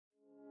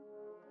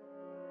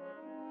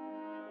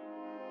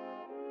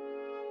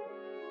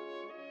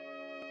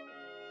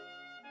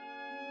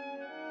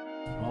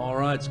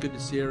right, it's good to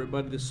see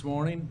everybody this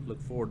morning.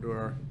 Look forward to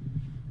our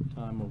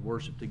time of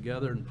worship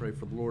together and pray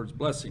for the Lord's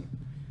blessing.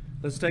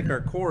 Let's take our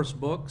chorus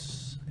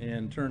books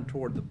and turn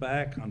toward the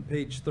back on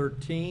page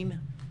 13.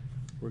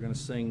 We're going to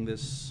sing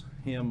this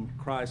hymn,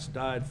 Christ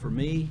Died for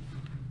Me,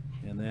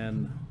 and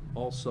then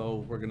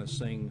also we're going to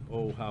sing,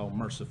 Oh, How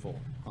Merciful,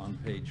 on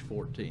page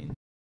 14.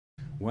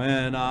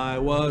 When I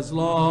was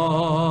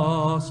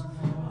lost,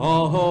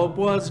 all hope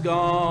was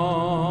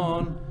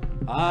gone.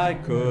 I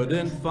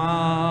couldn't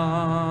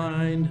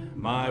find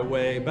my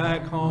way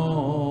back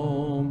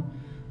home.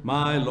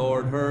 My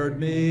Lord heard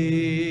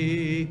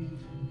me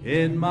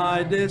in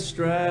my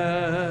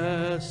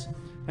distress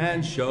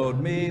and showed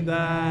me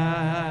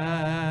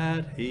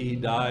that He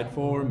died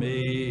for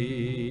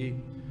me.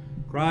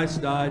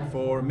 Christ died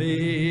for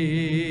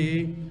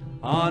me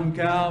on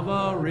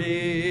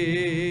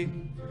Calvary.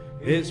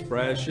 His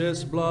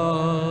precious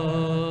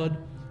blood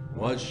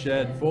was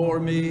shed for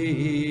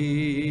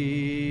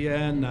me,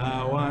 and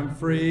now I'm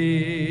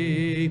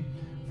free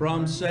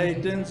from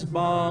Satan's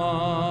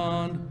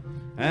bond,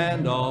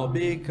 and all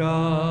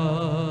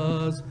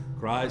because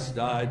Christ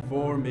died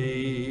for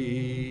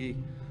me.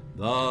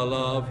 The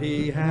love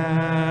He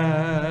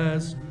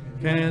has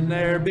can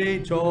ne'er be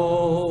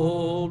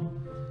told,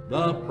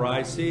 the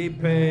price He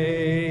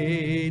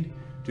paid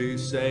to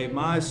save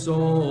my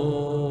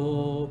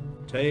soul,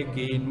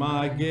 taking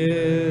my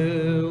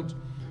guilt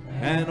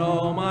and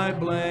all my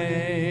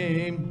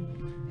blame,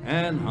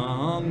 and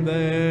hung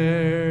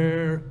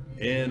there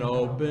in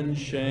open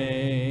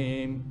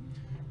shame.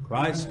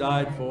 Christ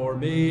died for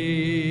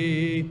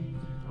me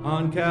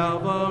on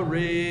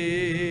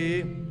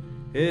Calvary.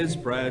 His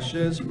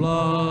precious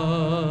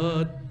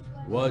blood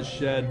was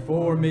shed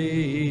for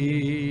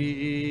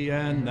me,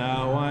 and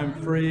now I'm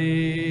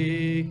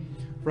free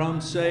from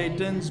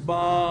Satan's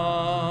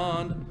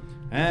bond,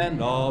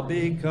 and all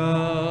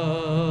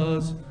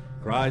because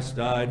Christ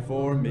died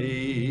for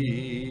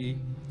me.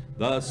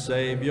 The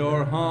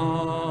Savior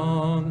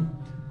hung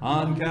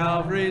on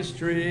Calvary's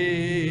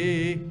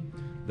tree,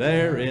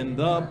 there in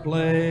the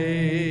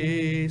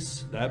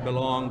place that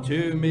belonged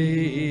to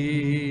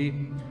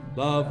me.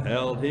 Love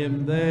held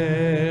Him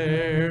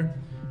there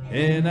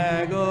in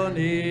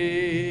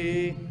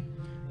agony,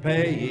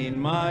 paying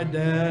my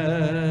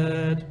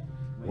debt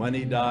when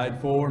He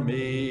died for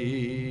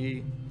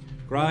me.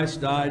 Christ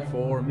died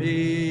for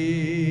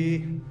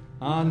me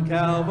on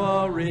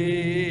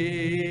Calvary.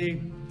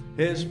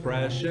 His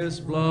precious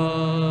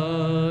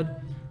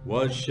blood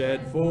was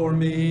shed for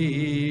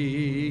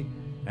me,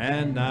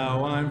 and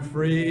now I'm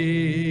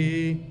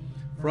free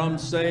from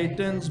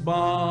Satan's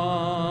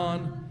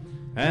bond,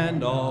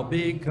 and all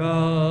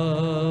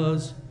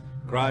because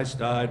Christ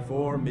died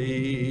for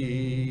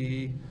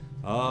me.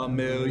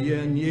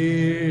 1,000,000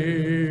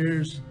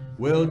 years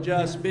will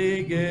just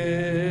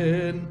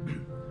begin.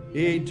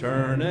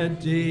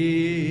 Eternity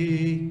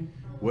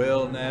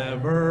will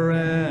never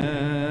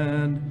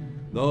end.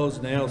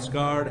 Those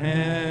nail-scarred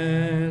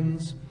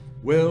hands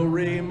will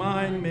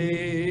remind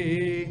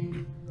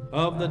me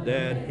of the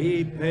debt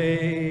He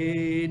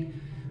paid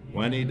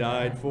when He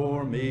died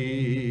for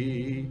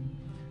me.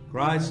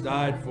 Christ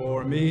died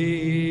for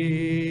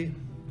me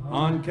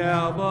on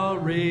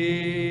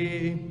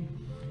Calvary.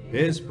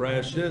 His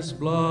precious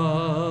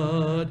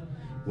blood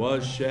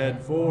was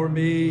shed for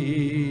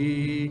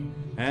me,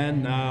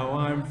 and now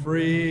I'm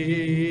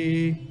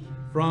free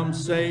from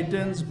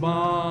Satan's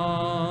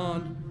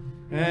bond,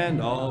 and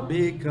all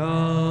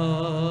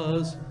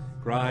because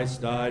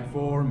Christ died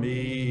for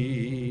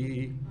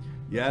me.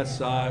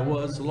 Yes, I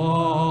was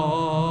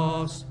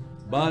lost,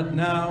 but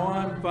now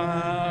I'm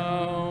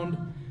found,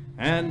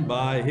 and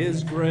by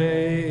His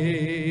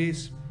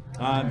grace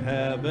I'm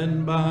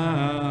heaven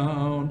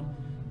bound.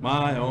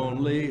 My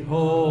only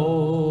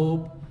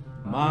hope,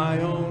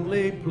 my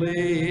only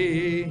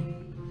plea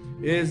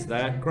is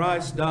that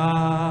Christ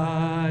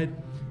died,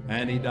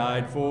 and He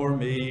died for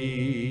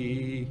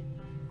me.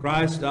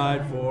 Christ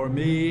died for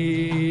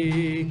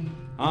me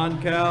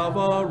on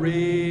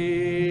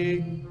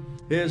Calvary.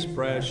 His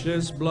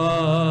precious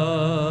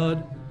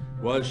blood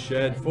was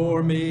shed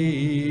for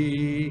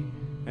me,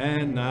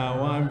 and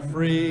now I'm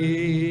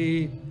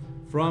free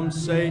from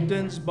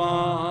Satan's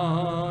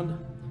bond,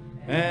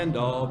 and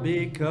all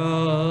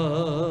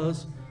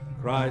because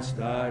Christ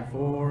died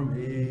for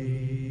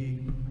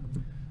me.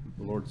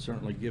 The Lord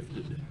certainly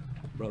gifted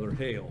Brother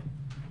Hale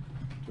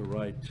to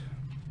write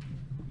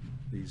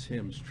these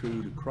hymns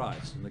true to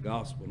Christ and the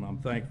gospel, and I'm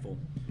thankful.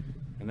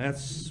 And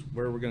that's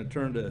where we're going to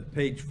turn to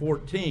page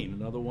 14,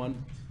 another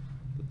one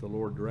that the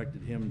Lord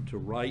directed him to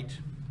write,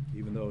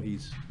 even though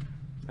he's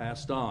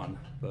passed on,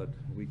 but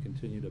we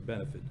continue to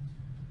benefit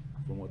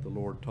from what the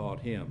Lord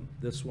taught him.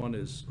 This one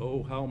is,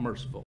 Oh, How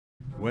Merciful.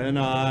 When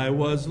I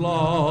was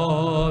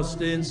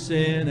lost in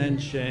sin and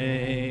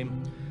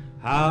shame,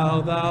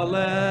 how Thou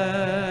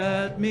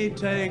let me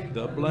take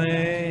the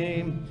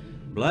blame.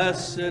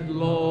 Blessed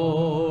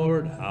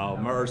Lord, how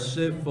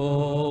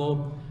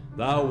merciful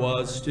Thou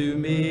wast to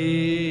me.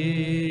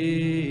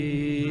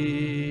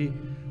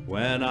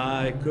 When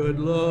I could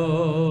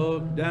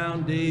look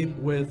down deep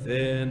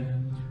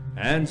within,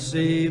 and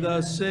see the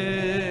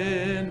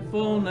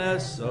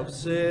sinfulness of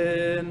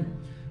sin.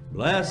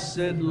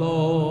 Blessed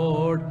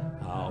Lord,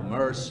 how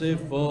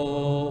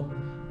merciful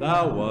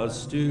thou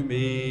wast to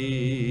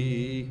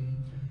me.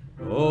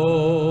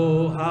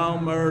 Oh, how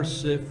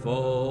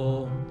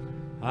merciful,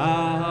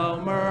 how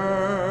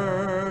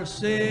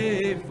merciful.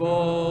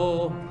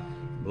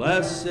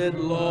 Blessed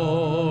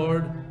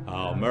Lord,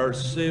 how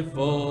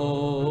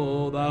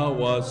merciful thou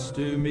wast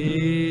to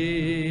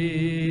me.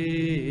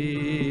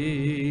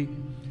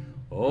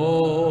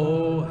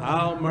 Oh,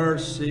 how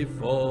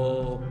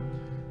merciful,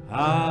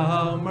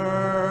 how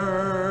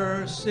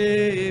merciful.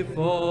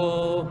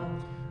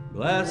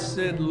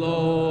 Blessed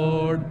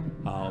Lord,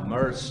 how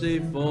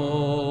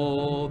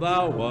merciful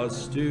thou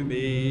wast to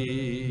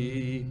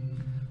me.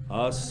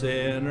 A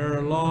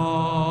sinner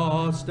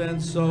lost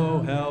and so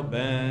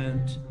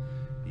hell-bent,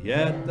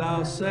 yet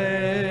thou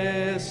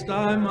sayest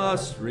I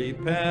must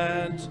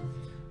repent.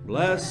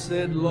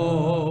 Blessed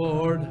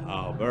Lord,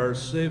 how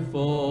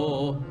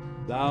merciful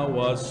thou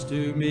wast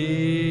to me.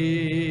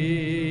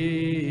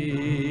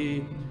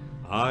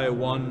 I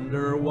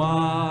wonder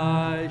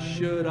why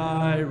should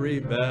I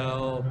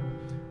rebel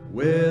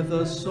with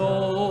a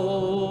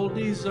soul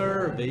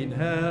deserving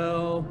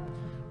hell.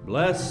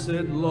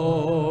 Blessed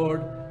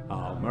Lord,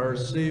 how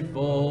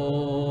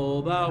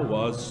merciful thou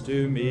wast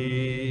to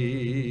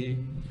me.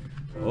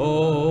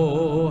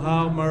 Oh,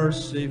 how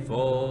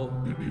merciful,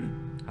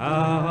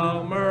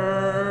 how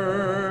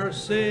merciful.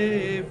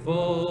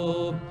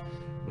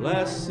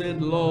 Blessed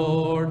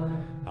Lord,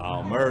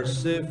 how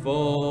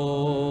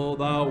merciful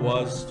thou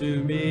wast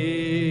to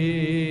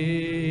me.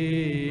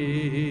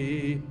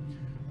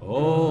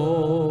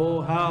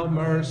 Oh, how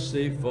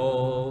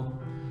merciful,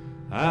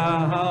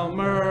 how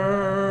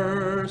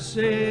merciful.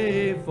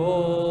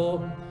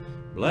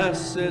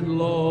 Blessed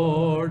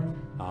Lord,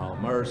 how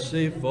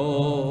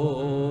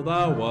merciful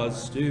thou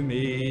wast to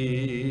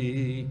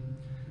me.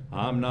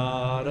 I'm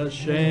not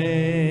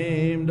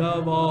ashamed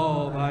of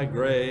all thy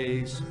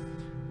grace,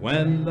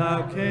 when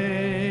thou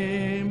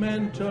came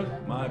and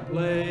took my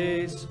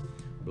place.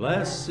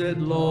 Blessed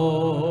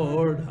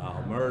Lord,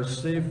 how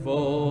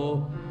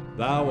merciful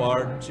thou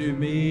art to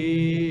me.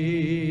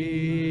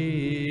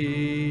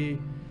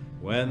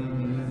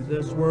 When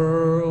this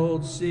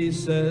world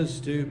ceases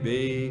to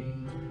be,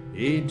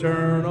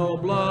 eternal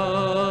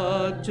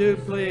blood to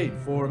plead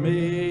for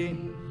me.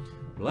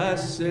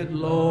 Blessed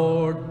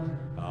Lord,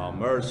 how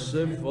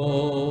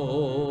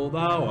merciful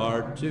thou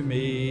art to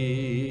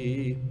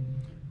me.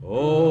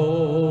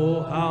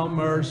 Oh, how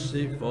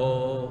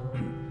merciful,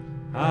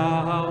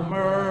 how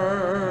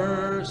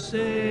merciful.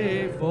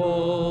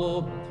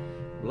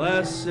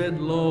 Blessed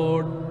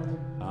Lord,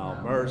 how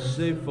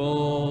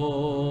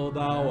merciful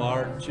thou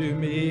art to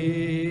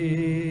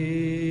me.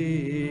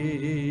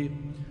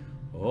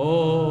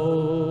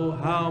 Oh,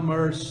 how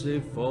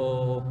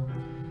merciful,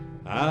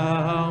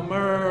 how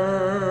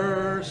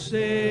merciful.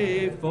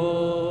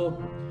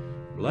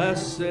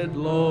 Blessed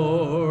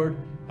Lord,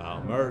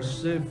 how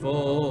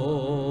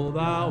merciful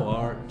thou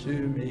art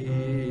to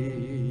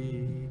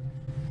me.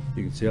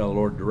 You can see how the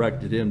Lord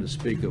directed him to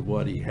speak of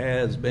what he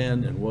has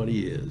been and what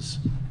he is.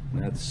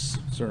 And that's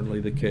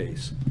certainly the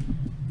case.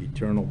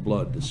 Eternal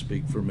blood to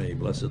speak for me.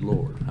 Blessed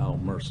Lord, how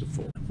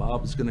merciful.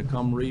 Bob's going to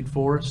come read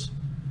for us.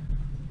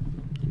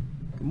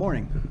 Good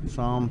morning.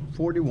 Psalm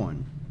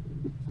 41.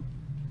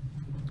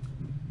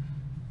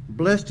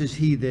 Blessed is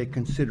he that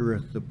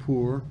considereth the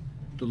poor.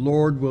 The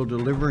Lord will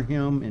deliver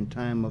him in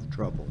time of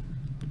trouble.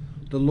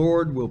 The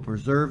Lord will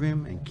preserve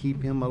him and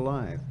keep him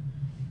alive,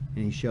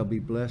 and he shall be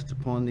blessed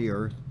upon the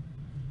earth,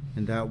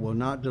 and thou wilt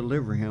not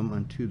deliver him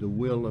unto the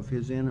will of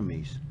his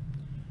enemies.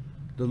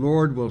 The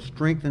Lord will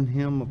strengthen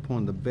him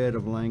upon the bed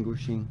of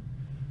languishing.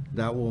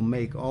 Thou wilt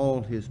make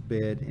all his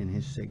bed in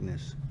his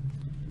sickness.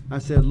 I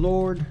said,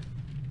 Lord,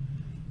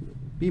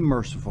 be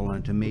merciful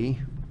unto me.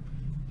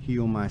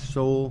 Heal my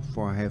soul,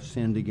 for I have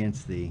sinned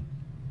against thee.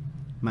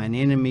 Mine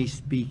enemies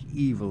speak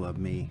evil of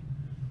me.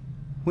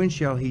 When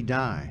shall he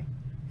die,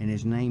 and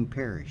his name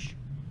perish?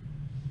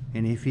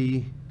 And if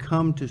he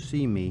come to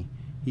see me,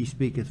 he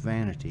speaketh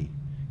vanity.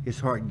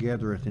 His heart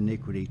gathereth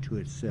iniquity to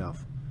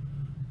itself.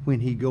 When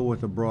he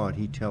goeth abroad,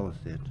 he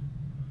telleth it.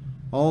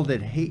 All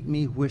that hate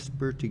me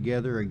whisper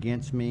together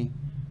against me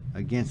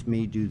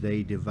do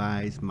they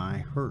devise my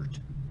hurt.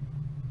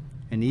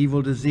 An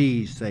evil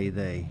disease, say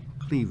they,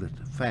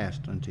 cleaveth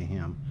fast unto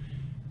him.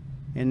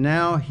 And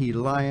now he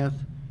lieth,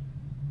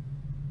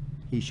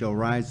 he shall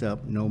rise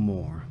up no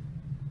more.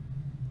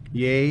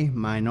 Yea,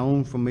 mine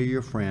own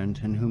familiar friend,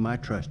 in whom I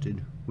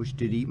trusted, which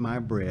did eat my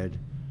bread,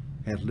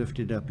 hath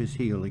lifted up his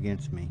heel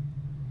against me.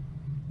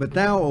 But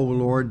thou, O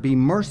Lord, be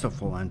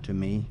merciful unto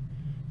me,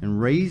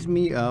 and raise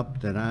me up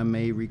that I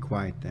may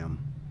requite them.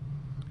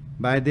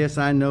 By this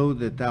I know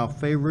that thou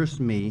favorest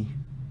me,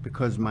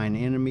 because mine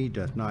enemy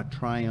doth not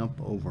triumph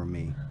over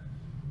me.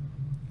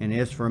 And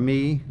as for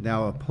me,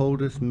 thou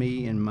upholdest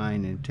me in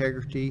mine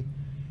integrity,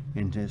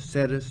 and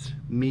settest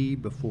me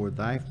before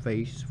thy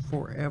face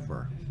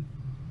forever.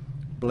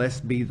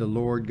 Blessed be the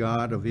Lord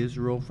God of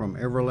Israel from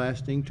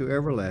everlasting to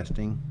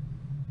everlasting.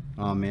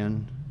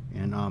 Amen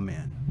and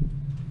amen.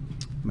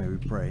 May we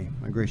pray.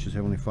 My gracious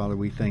Heavenly Father,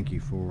 we thank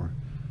you for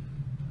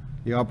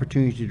the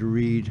opportunity to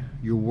read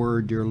your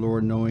word, dear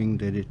Lord, knowing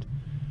that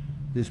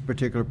this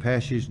particular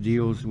passage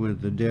deals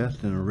with the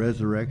death and the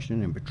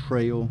resurrection and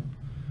betrayal,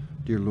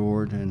 dear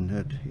Lord, and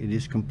that it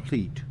is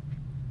complete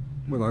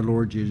with our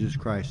Lord Jesus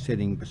Christ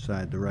sitting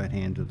beside the right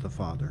hand of the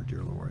Father,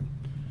 dear Lord.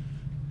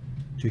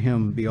 To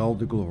him be all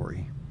the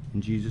glory.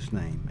 In Jesus'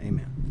 name,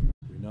 amen.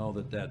 We know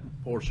that that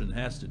portion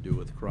has to do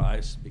with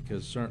Christ,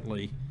 because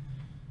certainly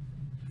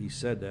he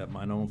said that,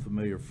 mine own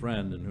familiar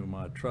friend in whom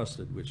I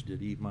trusted, which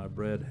did eat my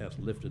bread, hath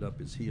lifted up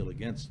his heel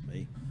against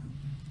me.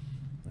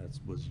 That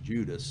was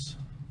Judas.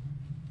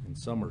 And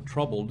some are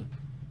troubled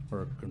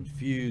or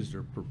confused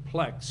or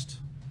perplexed,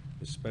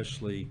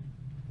 especially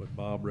what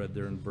Bob read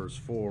there in verse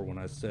 4 when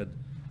I said,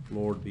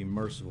 Lord, be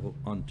merciful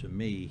unto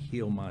me,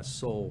 heal my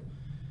soul,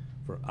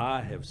 for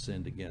I have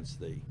sinned against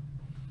thee.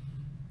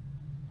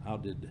 How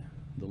did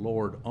the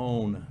Lord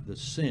own the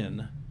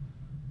sin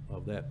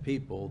of that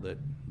people that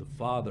the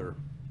Father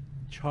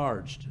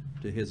charged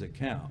to his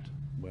account?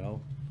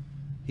 Well,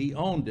 he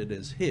owned it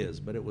as his,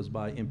 but it was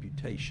by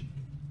imputation.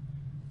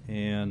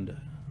 And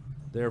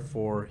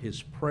therefore,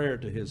 his prayer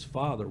to his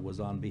Father was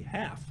on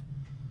behalf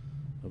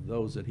of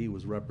those that he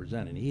was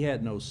representing. He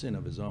had no sin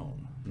of his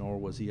own, nor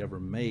was he ever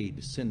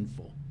made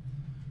sinful.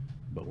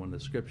 But when the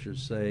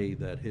scriptures say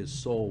that his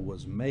soul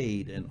was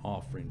made an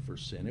offering for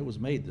sin, it was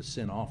made the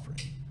sin offering.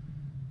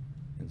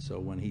 And so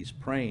when he's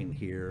praying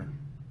here,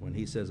 when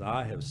he says,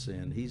 I have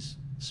sinned, he's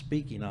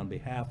speaking on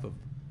behalf of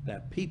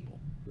that people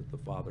that the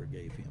Father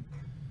gave him.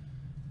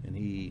 And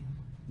he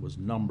was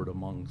numbered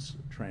amongst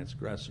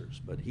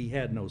transgressors, but he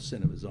had no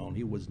sin of his own.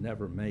 He was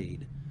never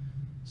made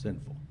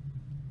sinful.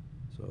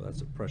 So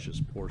that's a precious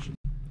portion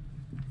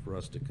for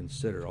us to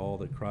consider, all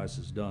that Christ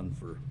has done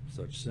for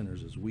such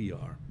sinners as we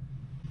are.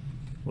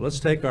 Well, let's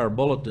take our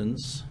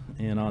bulletins,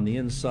 and on the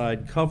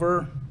inside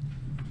cover,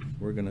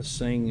 we're going to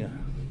sing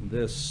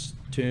this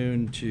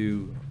tune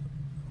to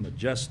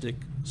Majestic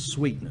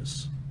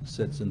Sweetness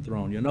Sits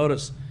enthroned. You'll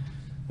notice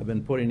I've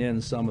been putting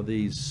in some of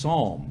these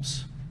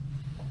psalms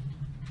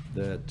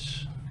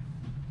that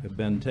have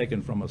been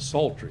taken from a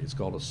psaltery. It's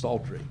called a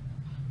psaltery,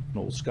 an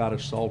old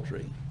Scottish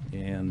psaltery.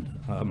 And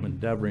I'm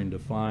endeavoring to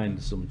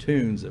find some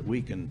tunes that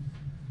we can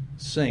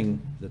sing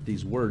that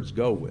these words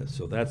go with.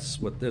 So that's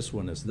what this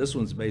one is. This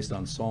one's based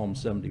on Psalm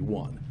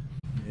 71.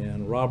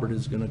 And Robert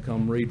is going to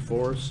come read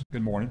for us.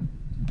 Good morning.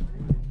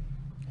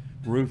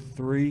 Ruth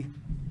 3,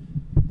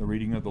 the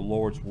reading of the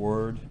Lord's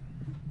word.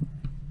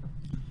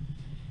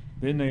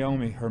 Then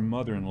Naomi, her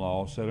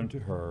mother-in-law, said unto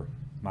her,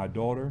 My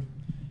daughter,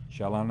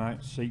 shall I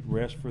not seek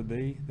rest for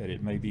thee, that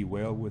it may be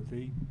well with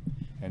thee?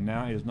 And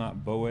now is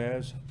not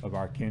Boaz of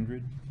our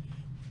kindred,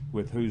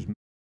 with whose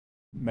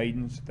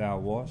maidens thou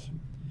wast?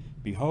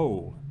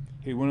 Behold,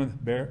 he winneth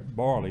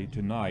barley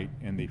tonight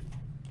in the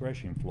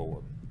threshing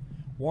floor.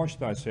 Wash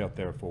thyself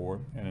therefore,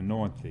 and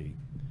anoint thee,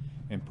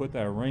 and put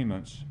thy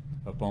raiments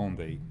upon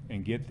thee,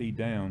 and get thee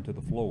down to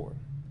the floor.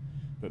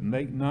 But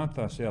make not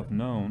thyself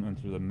known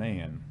unto the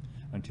man,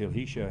 until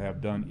he shall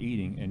have done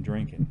eating and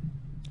drinking.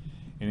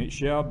 And it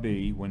shall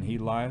be, when he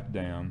lieth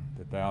down,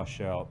 that thou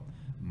shalt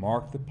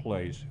mark the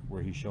place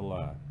where he shall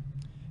lie.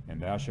 And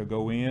thou shalt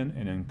go in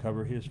and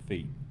uncover his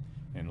feet,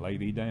 and lay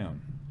thee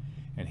down.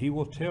 And he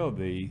will tell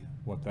thee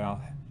what thou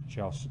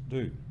shalt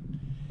do.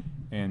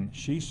 And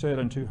she said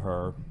unto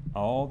her,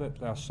 All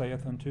that thou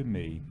sayest unto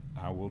me,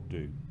 I will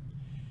do.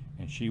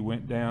 And she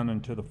went down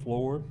unto the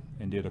floor,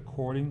 and did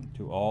according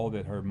to all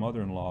that her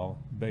mother-in-law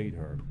bade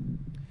her.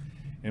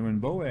 And when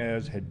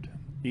Boaz had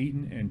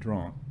eaten and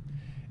drunk,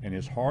 and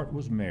his heart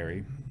was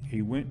merry,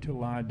 he went to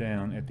lie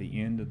down at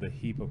the end of the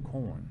heap of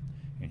corn.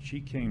 And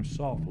she came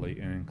softly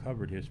and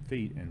uncovered his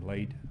feet and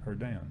laid her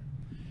down.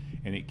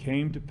 And it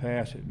came to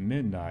pass at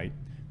midnight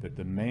that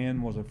the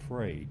man was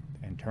afraid,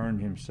 and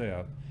turned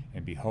himself,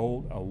 and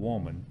behold, a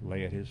woman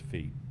lay at his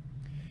feet.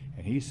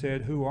 And he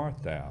said, Who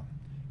art thou?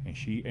 And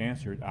she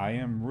answered, I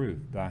am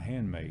Ruth, thy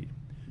handmaid.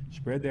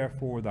 Spread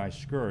therefore thy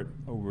skirt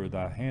over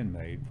thy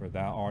handmaid, for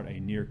thou art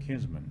a near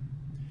kinsman.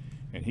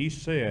 And he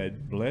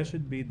said,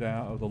 Blessed be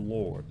thou of the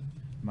Lord,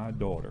 my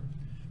daughter,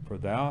 for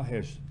thou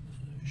hast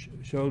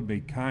showed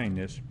me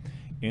kindness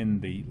in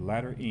the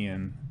latter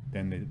end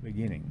than the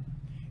beginning,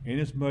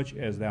 inasmuch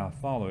as thou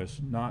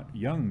followest not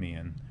young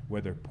men,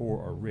 whether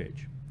poor or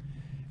rich.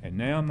 And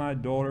now, my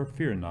daughter,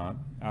 fear not,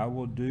 I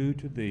will do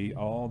to thee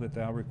all that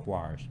thou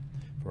requirest,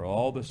 for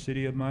all the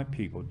city of my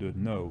people doth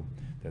know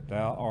that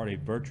thou art a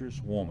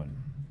virtuous woman.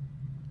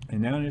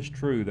 And now it is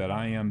true that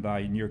I am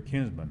thy near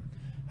kinsman,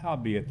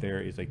 howbeit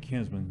there is a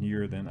kinsman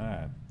nearer than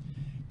I.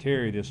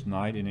 Tarry this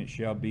night, and it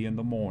shall be in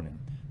the morning,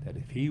 that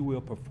if he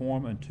will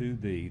perform unto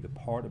thee the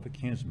part of a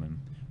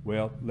kinsman,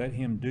 well, let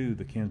him do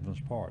the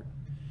kinsman's part.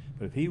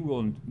 But if he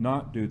will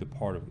not do the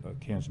part of a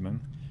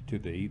kinsman to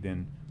thee,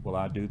 then will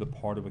I do the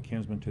part of a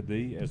kinsman to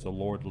thee, as the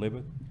Lord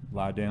liveth,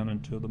 lie down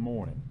until the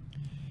morning.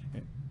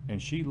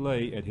 And she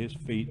lay at his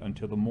feet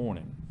until the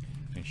morning,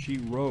 and she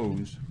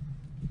rose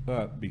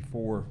up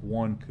before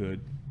one could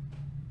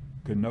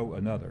know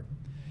another.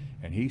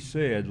 And he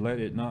said, Let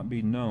it not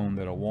be known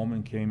that a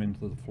woman came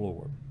into the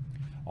floor.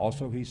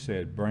 Also he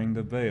said, Bring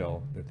the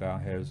veil that thou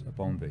hast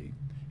upon thee,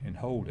 and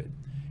hold it.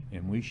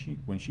 And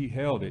when she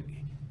held it,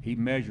 he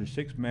measured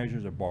 6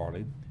 measures of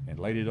barley, and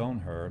laid it on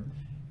her,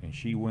 and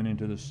she went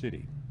into the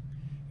city.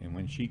 And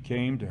when she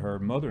came to her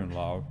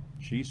mother-in-law,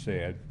 she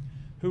said,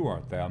 Who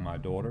art thou, my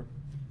daughter?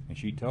 And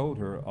she told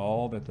her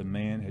all that the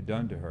man had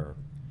done to her.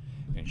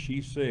 And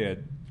she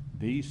said,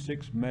 These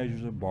 6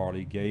 measures of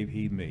barley gave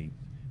he me.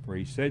 For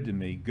he said to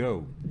me,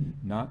 Go,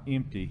 not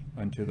empty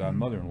unto thy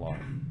mother-in-law.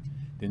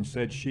 Then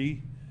said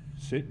she,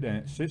 Sit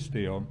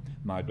still,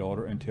 my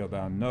daughter, until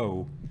thou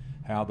know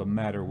how the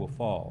matter will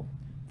fall.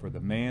 For the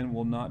man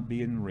will not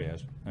be in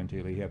rest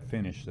until he have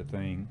finished the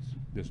things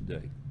this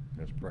day.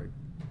 Let's pray.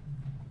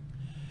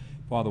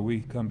 Father,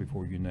 we come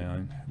before you now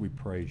and we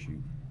praise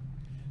you.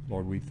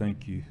 Lord, we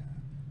thank you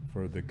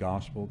for the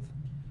gospel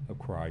of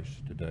Christ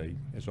today,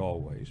 as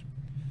always.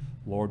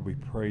 Lord, we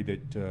pray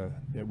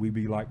that we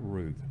be like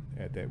Ruth,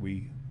 that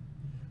we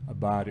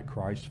abide at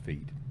Christ's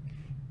feet,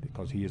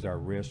 because he is our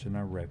rest and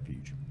our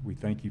refuge. We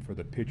thank you for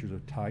the pictures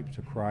of types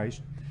of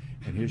Christ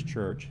and his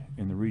church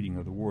in the reading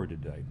of the word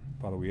today.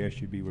 Father, we ask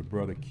you to be with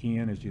Brother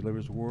Ken as he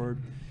delivers the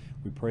word.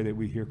 We pray that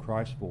we hear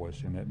Christ's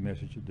voice in that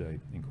message today.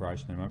 In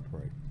Christ's name I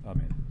pray.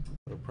 Amen.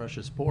 What a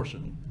precious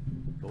portion.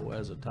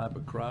 Boaz, a type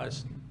of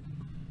Christ.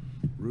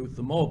 Ruth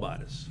the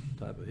Moabitess,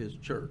 type of his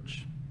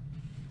church,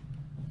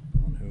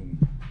 on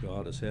whom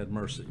God has had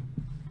mercy.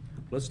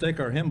 Let's take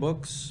our hymn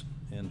books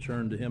and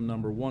turn to hymn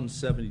number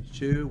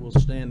 172. We'll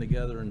stand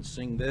together and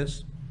sing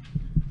this.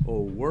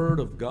 O Word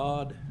of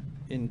God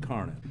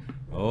Incarnate.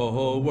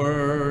 O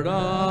Word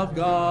of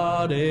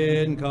God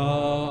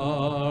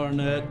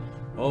incarnate,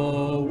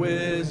 O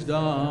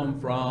wisdom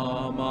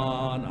from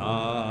on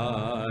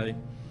high,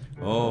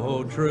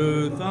 O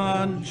truth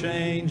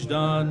unchanged,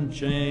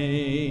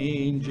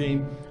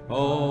 unchanging,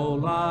 O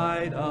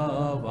light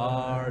of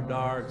our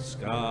dark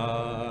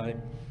sky.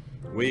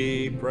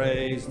 We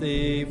praise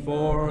thee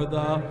for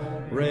the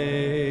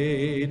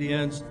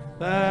radiance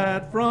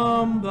that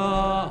from the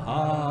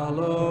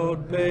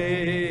hallowed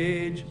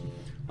page,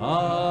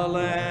 a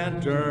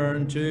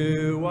lantern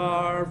to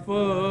our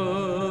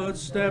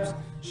footsteps,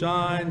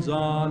 shines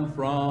on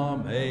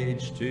from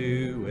age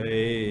to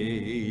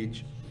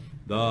age.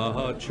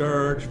 The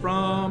church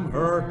from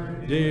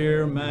her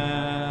dear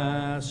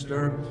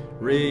master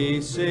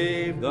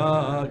received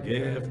the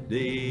gift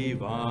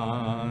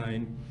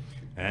divine,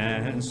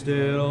 and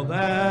still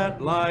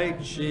that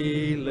light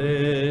she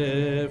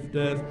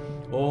lifteth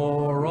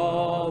o'er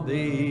all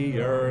the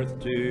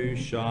earth to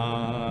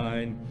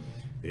shine.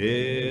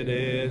 It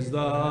is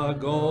the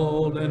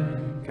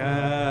golden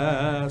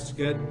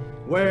casket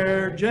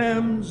where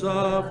gems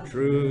of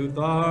truth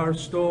are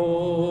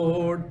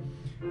stored.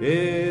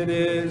 It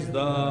is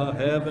the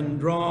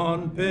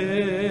heaven-drawn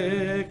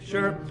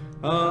picture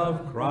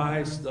of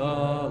Christ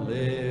the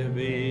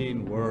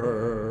living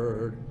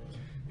Word.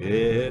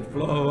 It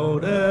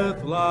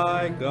floateth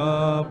like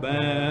a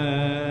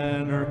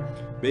banner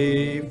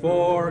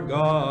before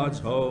God's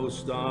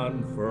host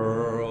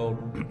unfurled.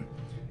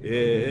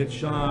 It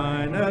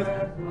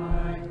shineth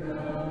like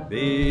a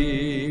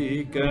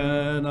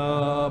beacon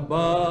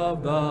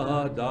above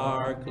the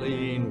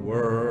darkling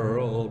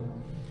world.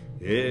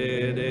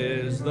 It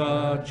is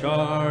the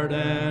chart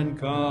and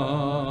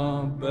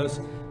compass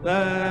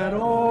that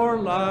o'er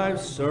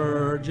life's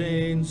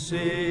surging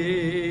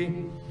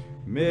sea,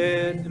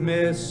 mid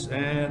mists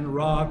and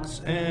rocks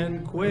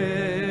and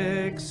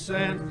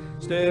quicksand,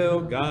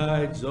 still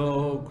guides,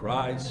 O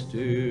Christ,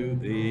 to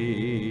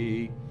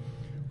thee.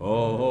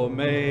 Oh,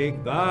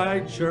 make thy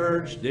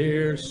church,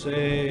 dear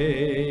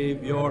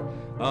Savior,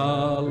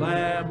 a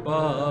lamp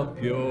of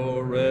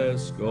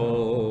purest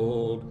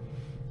gold,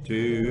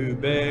 to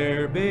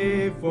bear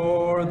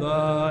before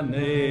the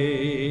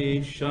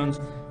nations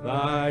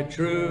thy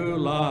true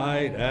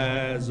light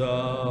as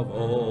of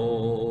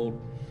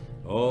old.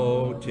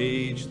 Oh,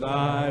 teach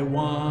thy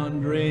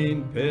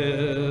wandering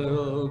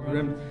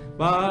pilgrim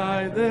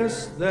by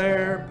this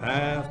their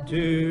path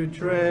to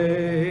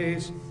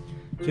trace,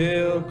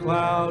 till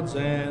clouds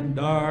and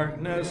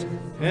darkness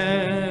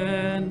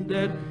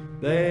ended,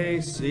 they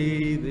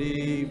see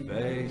thee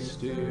face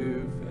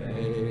to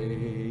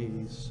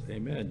face.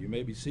 Amen. You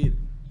may be seated.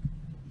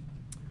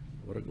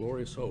 What a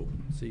glorious hope.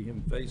 See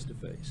him face to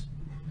face.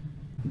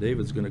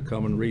 David's going to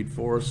come and read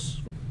for us.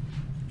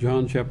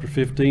 John chapter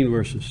 15,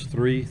 verses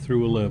 3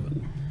 through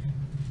 11.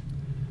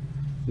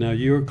 Now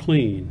you are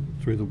clean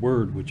through the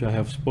word which I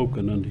have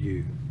spoken unto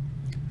you.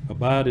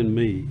 Abide in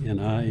me, and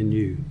I in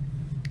you.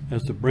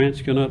 As the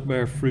branch cannot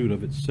bear fruit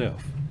of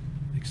itself,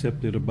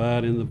 except it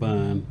abide in the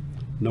vine,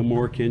 no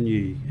more can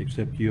ye,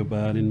 except ye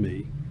abide in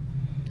me.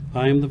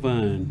 I am the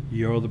vine,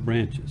 ye are the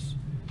branches.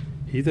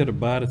 He that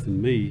abideth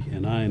in me,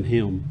 and I in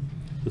him,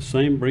 the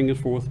same bringeth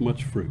forth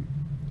much fruit.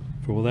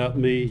 For without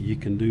me ye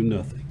can do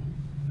nothing.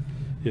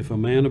 If a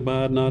man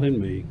abide not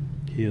in me,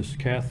 he is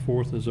cast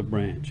forth as a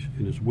branch,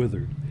 and is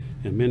withered,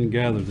 and men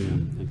gather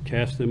them, and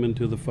cast them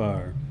into the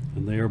fire,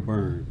 and they are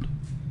burned.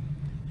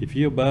 If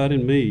ye abide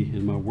in me,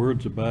 and my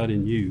words abide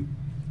in you,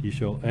 ye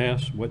shall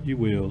ask what ye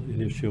will,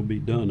 and it shall be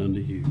done unto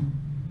you.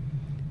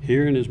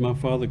 Herein is my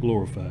Father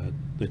glorified,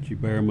 that ye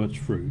bear much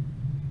fruit.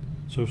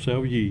 So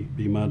shall ye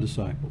be my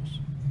disciples.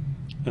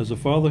 As the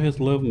Father hath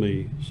loved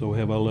me, so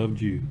have I loved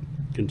you.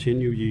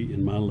 Continue ye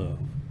in my love.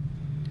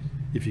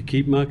 If ye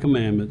keep my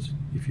commandments,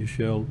 if ye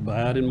shall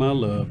abide in my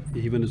love,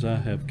 even as I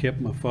have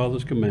kept my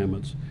Father's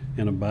commandments,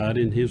 and abide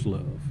in his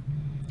love.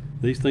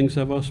 These things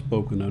have I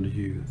spoken unto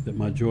you, that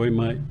my joy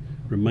might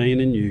remain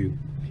in you,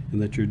 and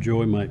that your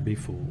joy might be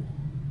full.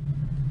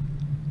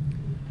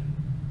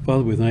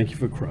 Father, we thank you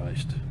for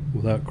Christ.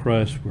 Without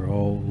Christ, we're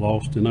all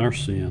lost in our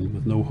sin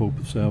with no hope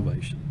of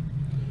salvation.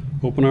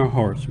 Open our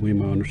hearts that we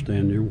may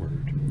understand your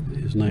word.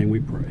 In his name we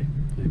pray.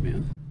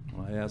 Amen.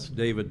 I asked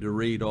David to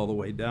read all the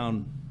way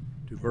down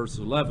to verse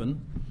 11,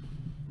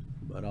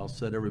 but I'll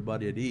set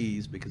everybody at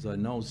ease because I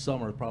know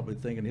some are probably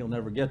thinking he'll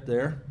never get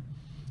there.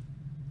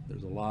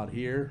 There's a lot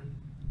here,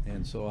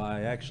 and so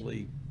I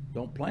actually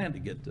don't plan to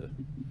get to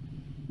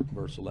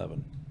verse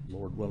 11.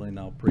 Lord willing,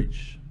 I'll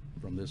preach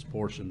from this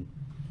portion,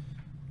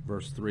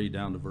 verse 3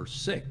 down to verse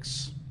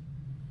 6.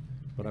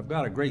 But I've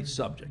got a great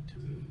subject,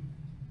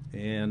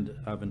 and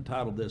I've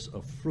entitled this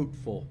A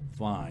Fruitful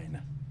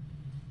Vine.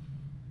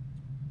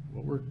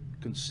 What we're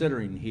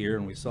considering here,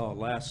 and we saw it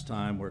last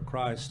time, where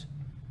Christ,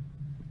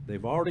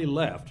 they've already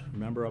left.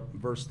 Remember up in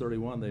verse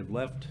 31, they've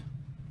left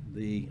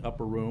the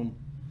upper room.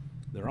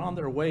 They're on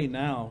their way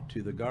now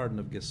to the Garden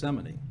of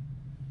Gethsemane.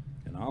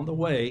 And on the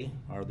way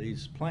are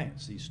these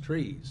plants, these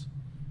trees,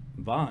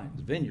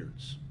 vines,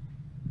 vineyards.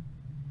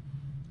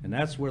 And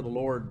that's where the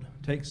Lord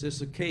takes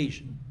this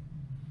occasion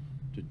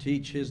to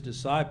teach his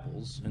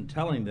disciples and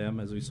telling them,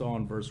 as we saw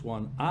in verse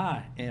 1,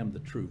 I am the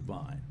true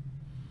vine.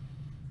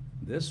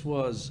 This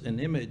was an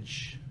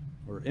image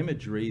or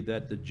imagery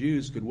that the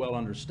Jews could well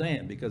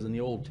understand, because in the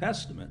Old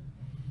Testament,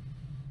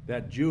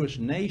 that Jewish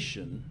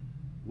nation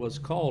was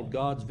called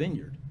God's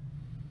vineyard.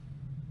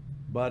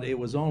 But it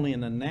was only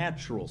in a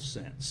natural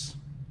sense.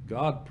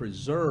 God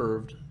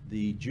preserved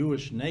the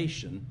Jewish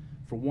nation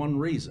for one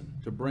reason,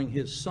 to bring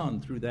his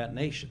son through that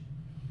nation.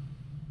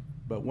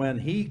 But when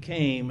he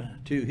came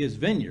to his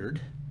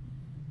vineyard,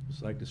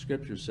 just like the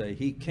scriptures say,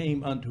 he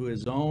came unto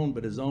his own,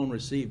 but his own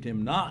received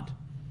him not.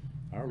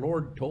 Our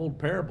Lord told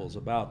parables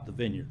about the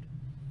vineyard,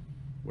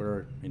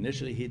 where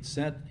initially he'd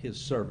sent his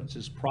servants,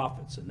 his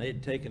prophets, and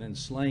they'd taken and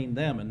slain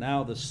them. And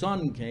now the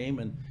son came,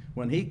 and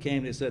when he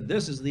came, they said,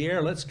 this is the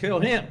heir, let's kill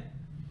him.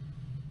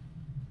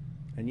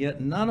 And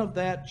yet none of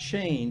that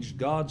changed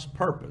God's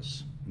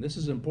purpose. And this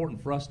is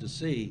important for us to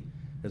see.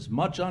 As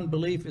much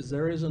unbelief as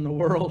there is in the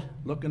world,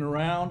 looking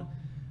around,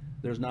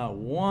 there's not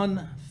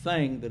one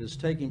thing that is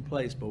taking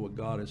place but what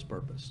God has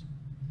purposed.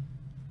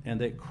 And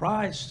that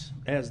Christ,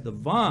 as the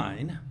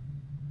vine,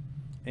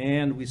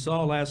 and we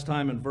saw last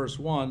time in verse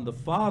 1, the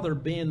Father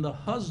being the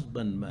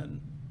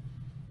husbandman,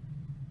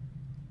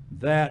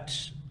 that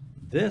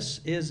this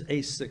is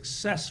a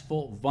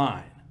successful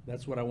vine.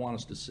 That's what I want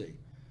us to see.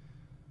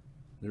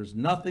 There's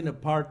nothing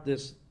about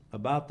this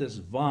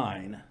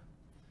vine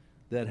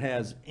that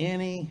has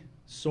any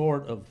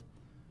sort of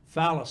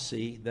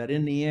fallacy that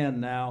in the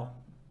end now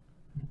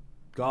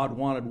God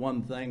wanted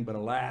one thing, but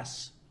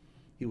alas,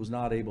 he was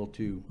not able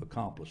to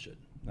accomplish it.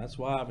 That's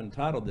why I've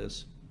entitled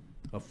this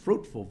A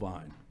Fruitful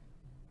Vine.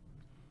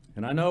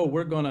 And I know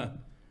we're going to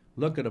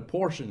look at a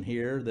portion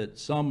here that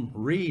some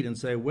read and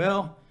say,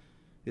 well,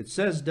 it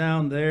says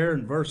down there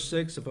in verse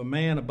 6, if a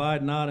man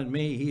abide not in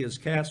me, he is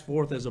cast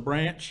forth as a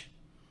branch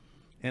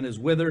and is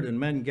withered, and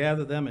men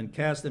gather them and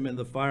cast them in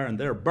the fire, and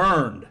they're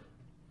burned.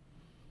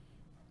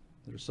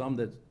 There's some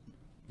that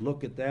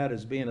look at that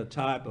as being a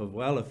type of,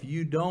 well, if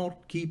you don't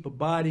keep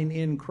abiding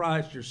in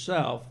Christ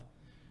yourself,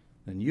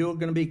 then you're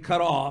going to be cut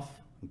off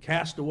and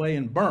cast away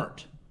and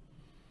burnt.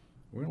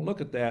 We're going to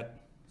look at that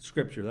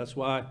scripture. That's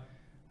why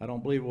I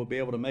don't believe we'll be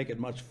able to make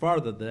it much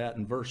farther than that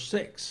in verse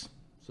 6.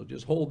 So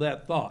just hold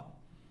that thought.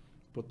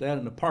 Put that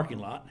in the parking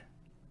lot.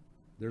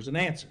 There's an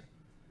answer.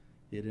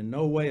 It in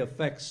no way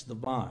affects the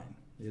vine.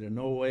 It in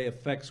no way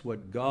affects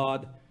what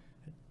God,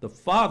 the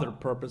Father,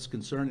 purposed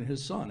concerning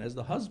his Son as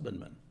the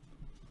husbandman.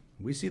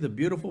 We see the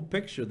beautiful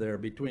picture there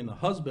between the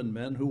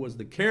husbandman, who was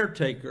the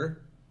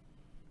caretaker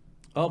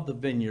of the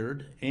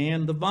vineyard,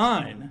 and the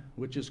vine,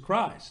 which is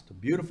Christ. A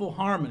beautiful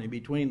harmony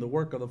between the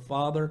work of the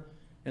Father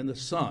and the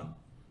Son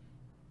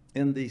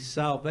in the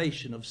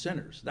salvation of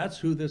sinners. That's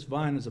who this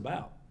vine is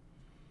about.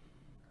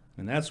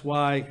 And that's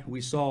why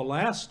we saw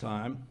last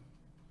time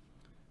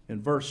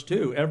in verse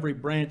 2, every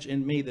branch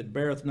in me that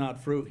beareth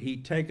not fruit, he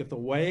taketh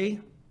away.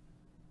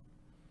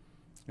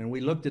 And we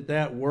looked at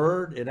that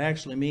word. It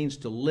actually means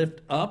to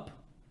lift up,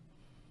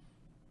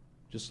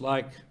 just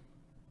like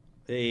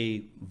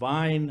a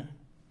vine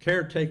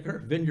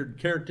caretaker, vineyard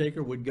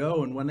caretaker would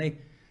go, and when they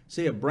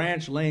see a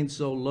branch laying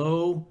so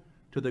low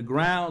to the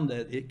ground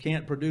that it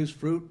can't produce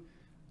fruit,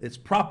 it's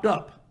propped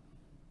up.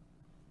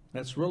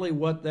 That's really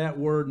what that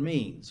word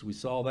means. We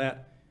saw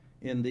that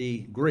in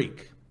the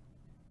Greek.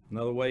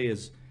 Another way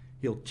is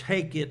he'll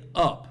take it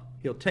up.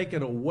 He'll take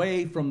it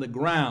away from the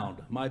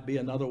ground. Might be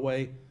another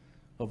way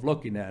of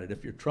looking at it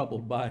if you're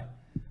troubled by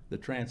the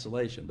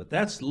translation. But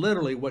that's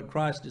literally what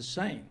Christ is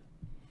saying,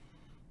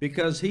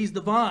 because he's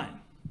the vine.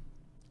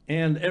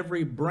 And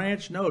every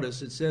branch,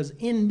 notice it says,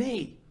 in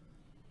me.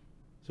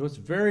 So it's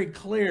very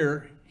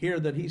clear here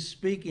that he's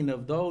speaking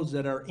of those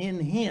that are in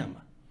him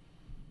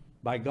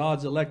by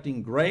God's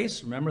electing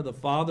grace. Remember, the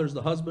Father's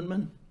the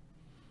husbandman.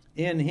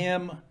 In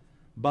him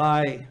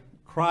by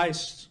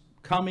Christ's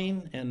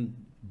coming and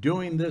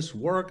doing this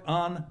work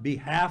on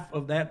behalf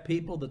of that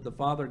people that the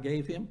Father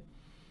gave him.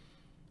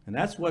 And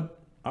that's what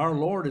our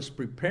Lord is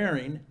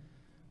preparing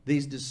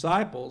these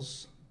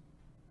disciples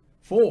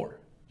for.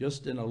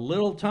 Just in a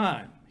little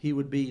time, he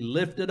would be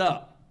lifted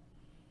up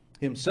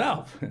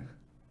himself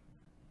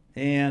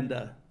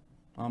and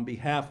on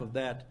behalf of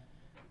that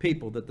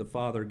people that the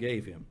Father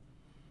gave him.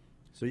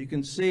 So you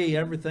can see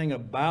everything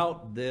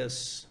about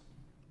this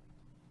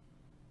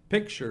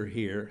picture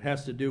here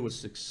has to do with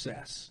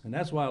success. And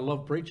that's why I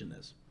love preaching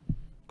this.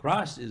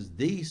 Christ is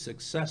the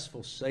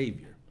successful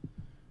Savior.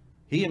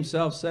 He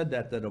himself said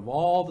that of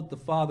all that the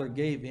Father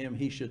gave him,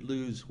 he should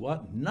lose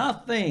what?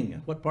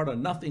 Nothing. What part of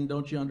nothing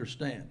don't you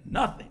understand?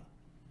 Nothing.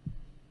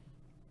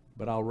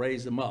 But I'll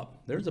raise him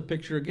up. There's a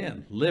picture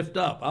again. Lift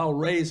up. I'll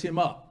raise him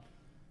up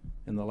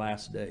in the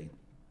last day.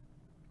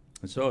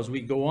 And so as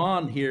we go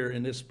on here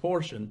in this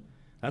portion,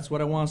 that's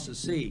what I want us to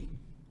see.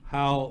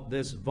 How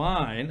this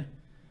vine,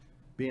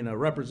 being a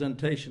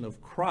representation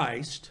of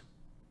Christ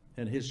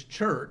and his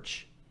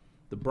church,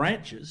 the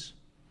branches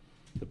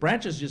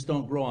just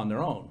don't grow on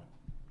their own.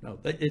 No,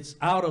 it's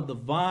out of the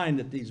vine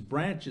that these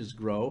branches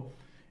grow,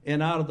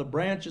 and out of the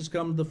branches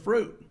comes the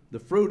fruit. The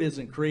fruit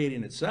isn't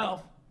creating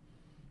itself.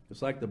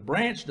 It's like the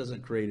branch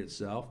doesn't create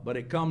itself, but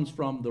it comes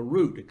from the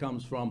root. It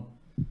comes from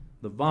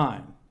the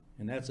vine.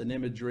 And that's an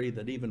imagery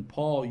that even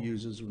Paul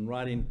uses when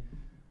writing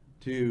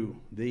to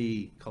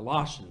the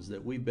Colossians,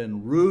 that we've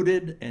been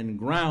rooted and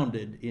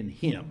grounded in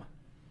him.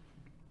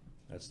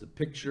 That's the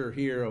picture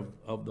here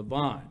of the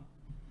vine.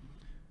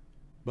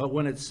 But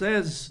when it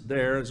says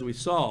there, as we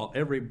saw,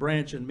 every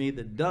branch in me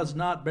that does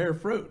not bear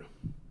fruit,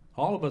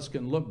 all of us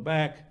can look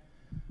back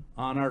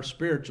on our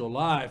spiritual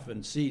life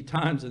and see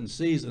times and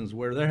seasons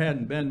where there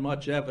hadn't been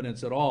much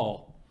evidence at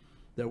all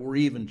that we're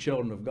even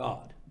children of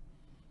God.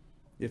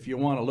 If you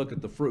want to look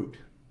at the fruit,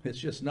 it's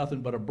just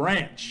nothing but a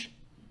branch.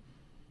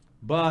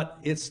 But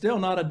it's still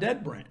not a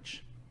dead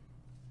branch.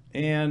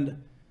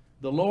 And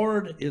the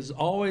Lord is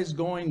always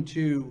going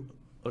to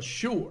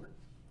assure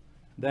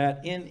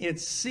that in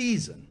its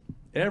season,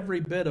 every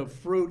bit of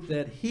fruit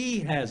that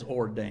he has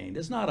ordained,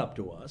 it's not up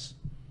to us.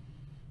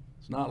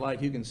 It's not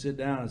like you can sit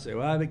down and say,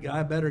 well,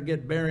 I better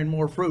get bearing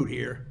more fruit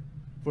here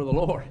for the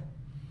Lord.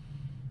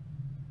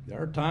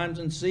 There are times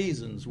and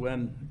seasons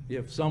when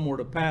if some were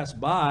to pass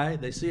by,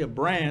 they see a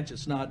branch,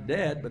 it's not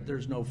dead, but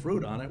there's no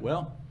fruit on it.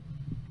 Well,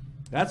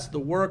 that's the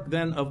work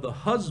then of the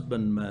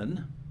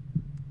husbandman.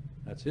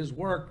 That's his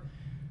work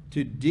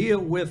to deal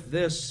with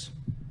this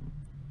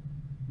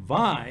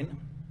vine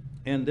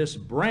and this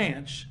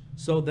branch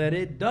so that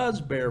it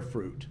does bear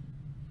fruit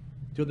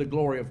to the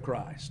glory of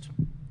Christ.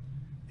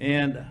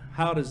 And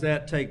how does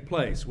that take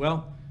place?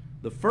 Well,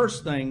 the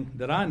first thing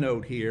that I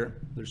note here,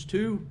 there's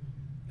two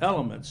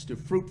elements to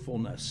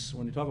fruitfulness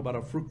when you talk about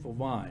a fruitful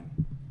vine.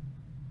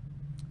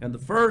 And the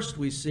first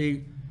we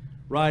see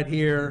right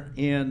here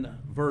in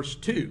verse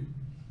 2,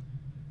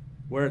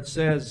 where it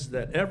says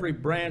that every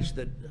branch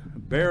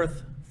that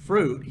beareth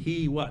fruit,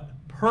 he what?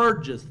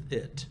 Purgeth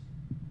it,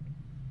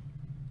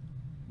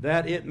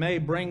 that it may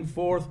bring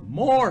forth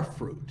more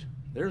fruit.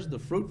 There's the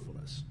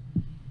fruitfulness.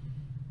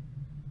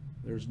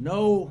 There's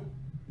no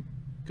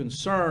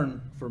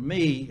concern for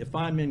me, if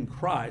I'm in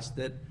Christ,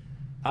 that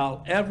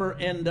I'll ever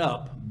end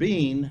up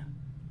being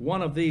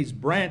one of these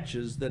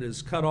branches that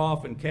is cut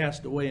off and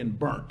cast away and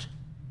burnt.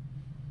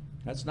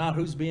 That's not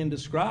who's being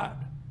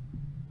described.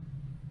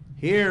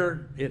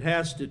 Here it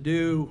has to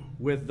do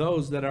with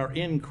those that are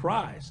in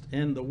Christ.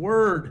 And the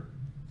word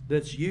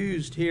that's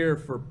used here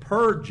for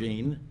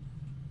purging,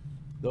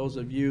 those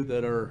of you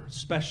that are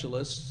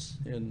specialists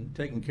in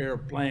taking care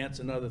of plants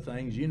and other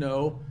things, you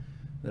know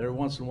that every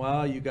once in a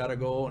while you got to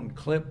go and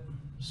clip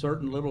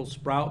certain little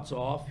sprouts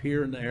off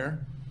here and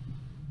there.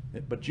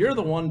 But you're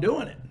the one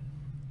doing it.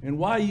 And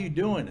why are you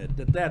doing it?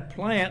 That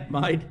plant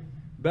might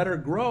better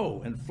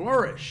grow and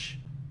flourish.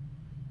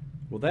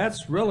 Well,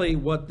 that's really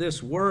what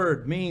this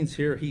word means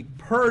here. He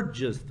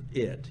purgeth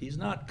it. He's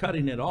not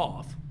cutting it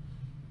off.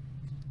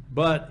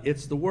 But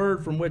it's the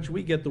word from which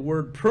we get the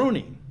word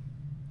pruning.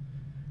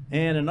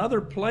 And in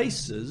other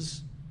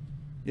places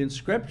in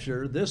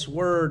Scripture, this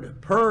word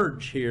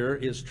purge here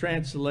is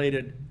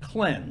translated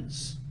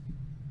cleanse,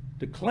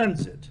 to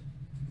cleanse it.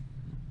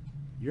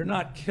 You're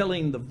not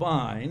killing the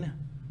vine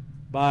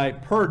by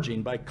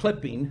purging, by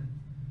clipping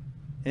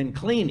and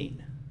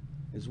cleaning,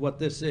 is what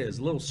this is.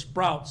 Little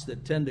sprouts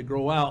that tend to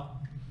grow out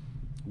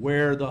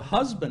where the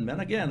husbandman,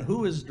 again,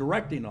 who is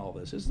directing all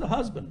this? It's the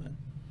husbandman.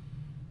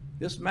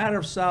 This matter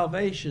of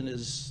salvation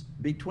is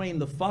between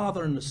the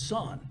Father and the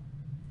Son,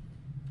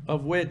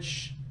 of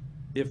which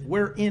if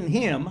we're in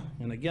him,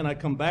 and again I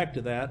come back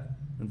to that,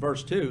 In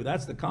verse 2,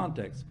 that's the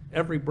context.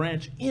 Every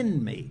branch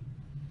in me.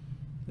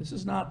 This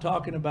is not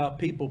talking about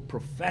people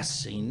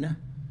professing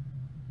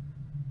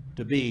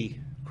to be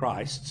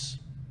Christ's.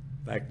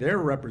 In fact, they're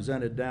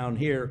represented down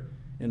here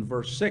in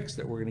verse 6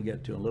 that we're going to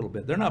get to in a little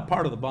bit. They're not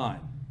part of the vine.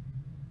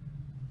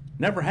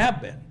 Never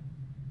have been.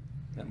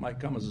 That might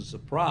come as a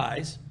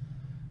surprise,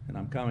 and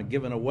I'm kind of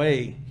giving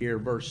away here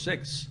verse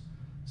 6.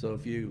 So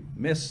if you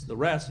miss the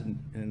rest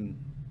and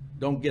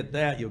don't get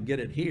that, you'll get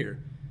it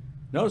here.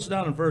 Notice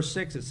down in verse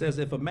 6 it says,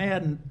 if a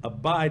man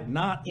abide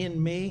not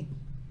in me,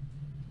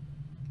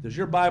 does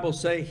your Bible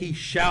say he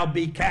shall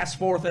be cast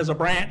forth as a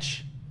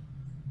branch?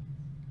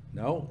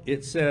 No,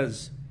 it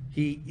says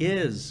he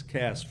is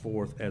cast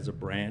forth as a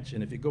branch.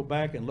 And if you go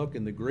back and look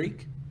in the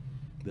Greek,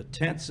 the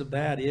tense of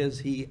that is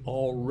he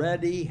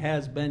already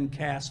has been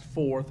cast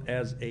forth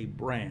as a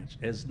branch,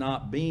 as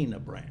not being a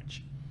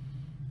branch,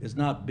 as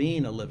not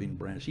being a living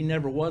branch. He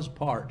never was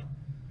part.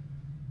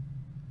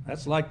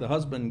 That's like the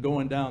husband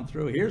going down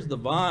through. Here's the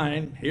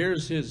vine,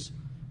 here's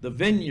the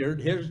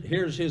vineyard,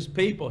 here's his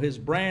people, his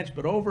branch,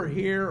 but over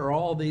here are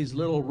all these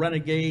little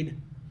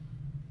renegade,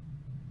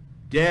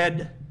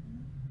 dead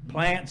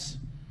plants,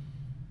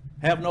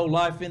 have no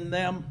life in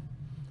them.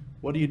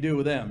 What do you do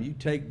with them? You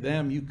take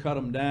them, you cut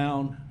them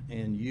down,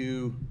 and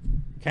you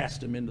cast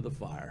them into the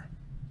fire.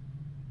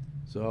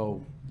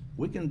 So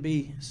we can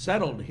be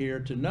settled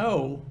here to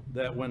know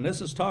that when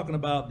this is talking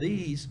about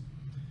these,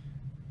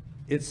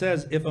 it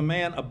says, if a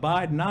man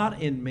abide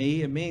not in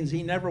me, it means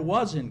he never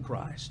was in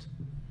Christ.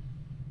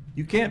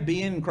 You can't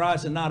be in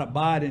Christ and not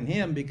abide in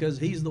him because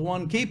he's the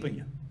one keeping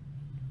you.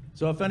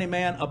 So if any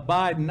man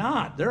abide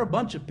not, there are a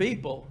bunch of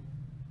people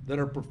that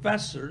are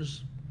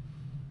professors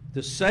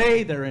to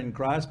say they're in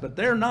Christ, but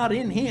they're not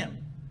in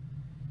him.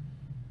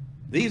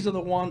 These are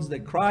the ones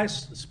that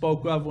Christ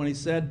spoke of when he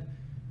said,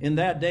 in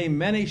that day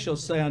many shall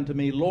say unto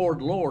me,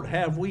 Lord, Lord,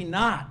 have we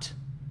not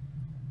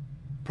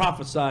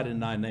prophesied in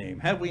thy name?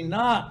 Have we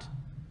not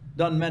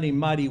done many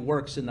mighty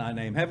works in thy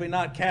name? Have we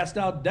not cast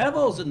out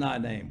devils in thy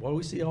name? Well,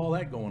 we see all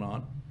that going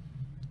on.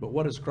 But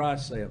what does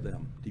Christ say of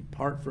them?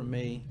 Depart from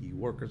me, you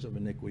workers of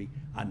iniquity.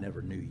 I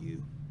never knew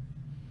you.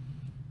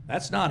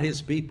 That's not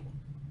his people.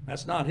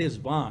 That's not his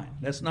vine.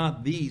 That's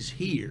not these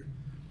here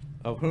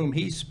of whom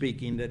he's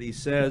speaking, that he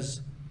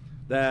says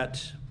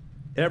that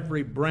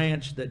every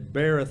branch that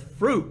beareth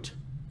fruit.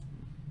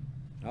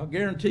 I'll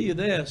guarantee you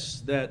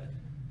this, that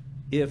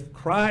if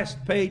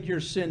Christ paid your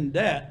sin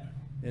debt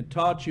and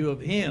taught you of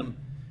him,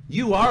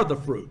 you are the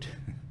fruit.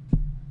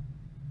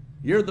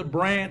 You're the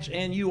branch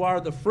and you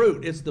are the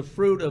fruit. It's the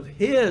fruit of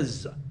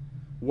his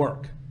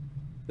work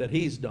that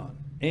he's done.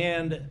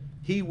 And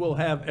he will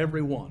have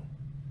everyone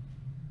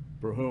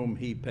for whom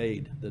he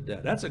paid the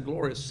debt. That's a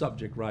glorious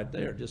subject right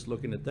there, just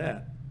looking at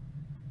that.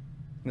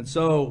 And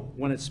so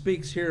when it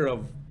speaks here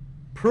of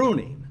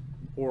pruning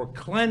or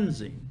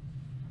cleansing,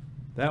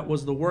 that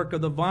was the work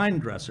of the vine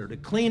dresser, to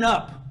clean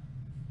up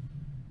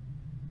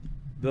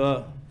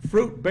the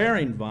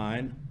fruit-bearing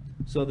vine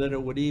so that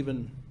it would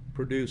even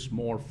produce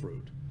more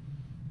fruit.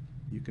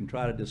 You can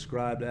try to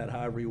describe that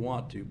however you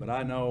want to, but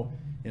I know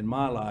in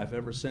my life,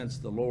 ever since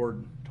the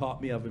Lord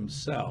taught me of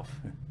himself,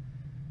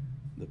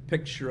 the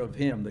picture of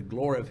him, the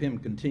glory of him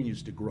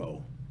continues to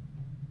grow.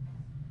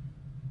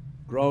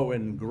 Grow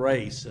in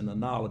grace and the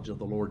knowledge of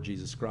the Lord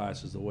Jesus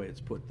Christ is the way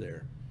it's put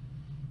there.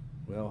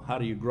 Well, how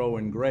do you grow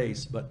in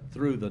grace? But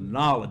through the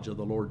knowledge of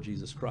the Lord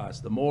Jesus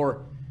Christ. The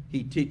more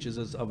he teaches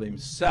us of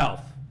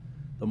himself,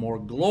 the more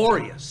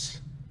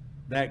glorious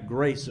that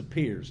grace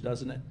appears,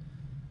 doesn't it?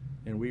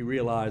 And we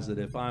realize that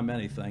if I'm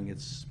anything,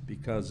 it's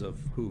because of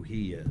who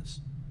he is.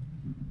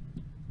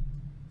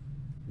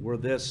 Were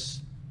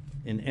this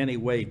in any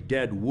way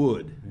dead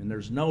wood, and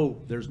there's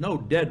no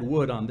dead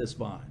wood on this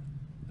vine.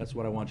 That's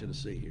what I want you to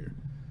see here.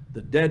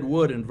 The dead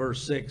wood in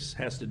verse 6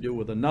 has to do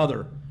with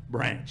another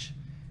branch.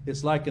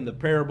 It's like in the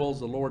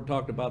parables, the Lord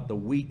talked about the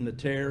wheat and the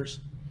tares.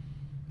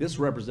 This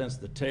represents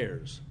the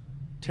tares.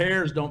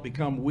 Tares don't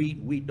become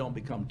wheat, wheat don't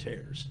become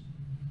tares.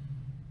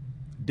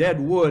 Dead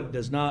wood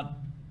does not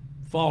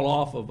fall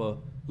off of a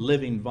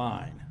living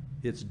vine.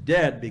 It's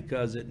dead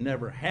because it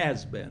never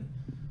has been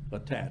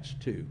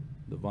attached to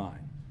the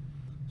vine.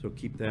 So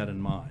keep that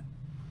in mind.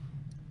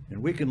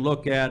 And we can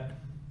look at,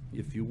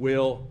 if you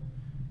will,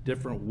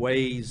 different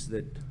ways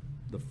that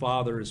the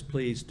Father is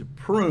pleased to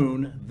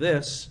prune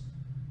this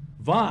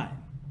vine.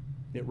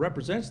 It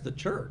represents the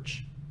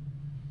church.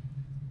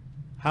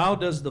 How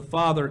does the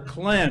Father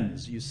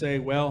cleanse? You say,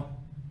 well,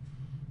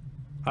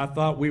 I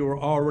thought we were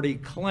already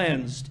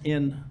cleansed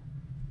in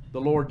the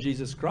Lord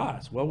Jesus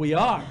Christ. Well, we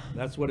are.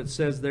 That's what it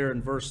says there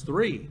in verse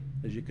 3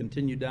 as you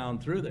continue down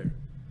through there.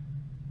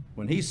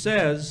 When he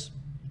says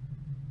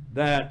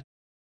that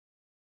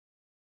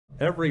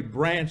every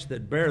branch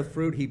that beareth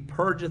fruit, he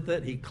purgeth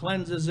it, he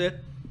cleanses it,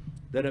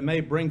 that it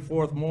may bring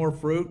forth more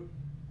fruit.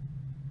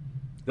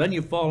 Then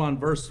you fall on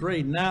verse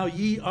 3. Now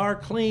ye are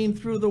clean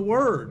through the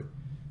word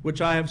which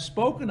I have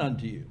spoken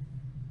unto you.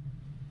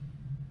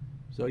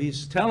 So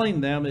he's telling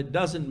them it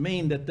doesn't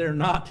mean that they're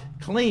not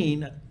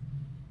clean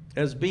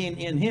as being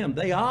in him.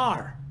 They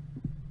are.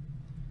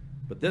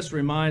 But this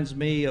reminds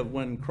me of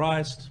when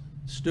Christ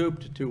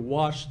stooped to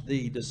wash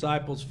the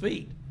disciples'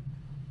 feet.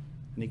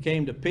 And he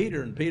came to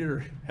Peter, and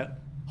Peter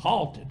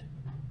halted.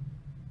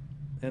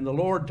 And the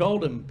Lord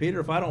told him, Peter,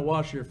 if I don't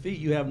wash your feet,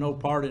 you have no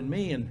part in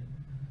me. And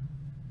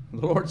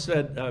the Lord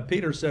said,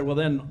 Peter said, well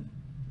then,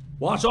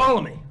 wash all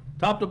of me,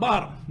 top to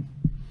bottom.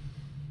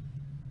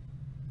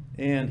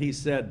 And he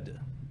said,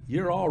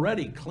 you're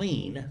already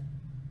clean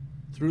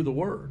through the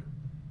Word,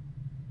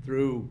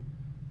 through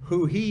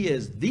who he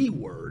is, the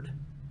Word.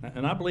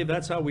 And I believe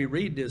that's how we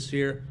read this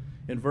here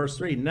in verse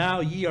 3. Now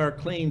ye are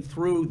clean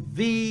through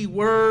the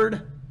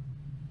Word.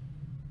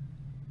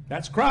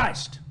 That's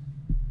Christ.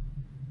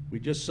 We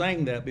just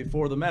sang that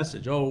before the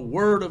message. Oh,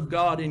 Word of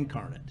God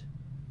incarnate.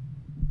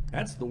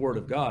 That's the Word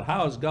of God.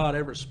 How has God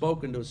ever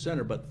spoken to a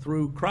sinner but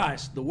through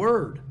Christ, the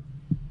Word?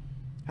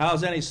 How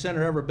has any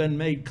sinner ever been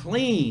made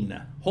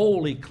clean,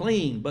 wholly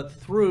clean, but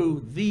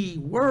through the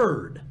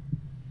Word?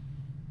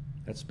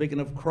 That's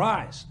speaking of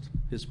Christ,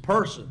 his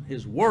person,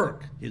 his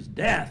work, his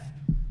death.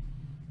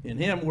 In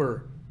him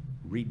we're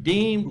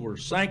redeemed, we're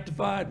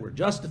sanctified, we're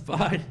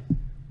justified,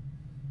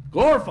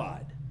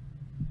 glorified.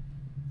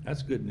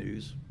 That's good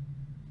news.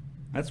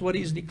 That's what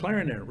he's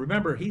declaring there.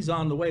 Remember, he's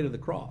on the way to the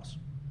cross.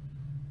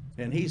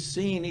 And he's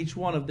seeing each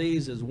one of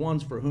these as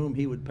ones for whom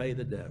he would pay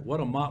the debt. What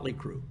a motley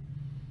crew.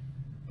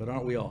 But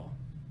aren't we all?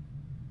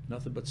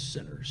 Nothing but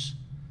sinners.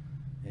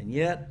 And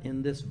yet,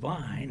 in this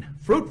vine,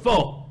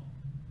 fruitful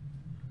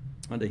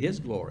unto his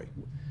glory.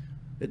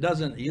 It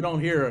doesn't, you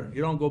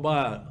don't go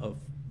by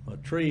a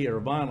tree or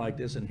a vine like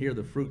this and hear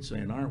the fruit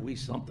saying, aren't we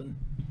something?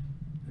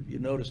 Have you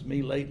noticed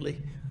me lately?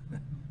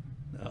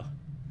 No.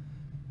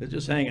 It's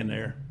just hanging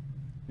there.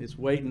 It's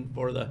waiting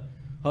for the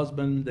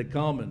husband to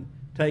come and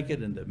take it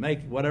and to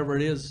make whatever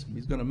it is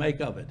he's going to make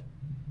of it.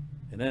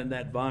 And then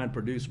that vine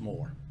produce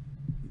more.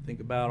 You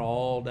think about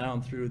all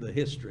down through the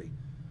history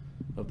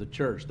of the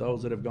church,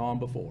 those that have gone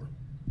before.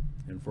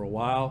 And for a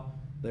while,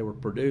 they were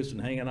produced and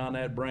hanging on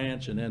that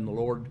branch, and then the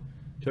Lord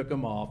took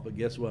them off. But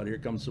guess what? Here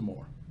comes some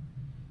more.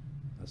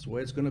 That's the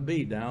way it's going to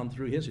be down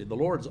through history. The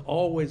Lord's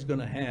always going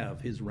to have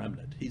his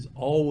remnant. He's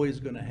always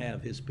going to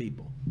have his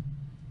people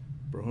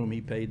for whom he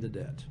paid the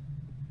debt.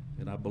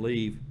 And I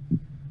believe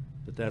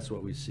that that's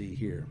what we see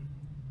here.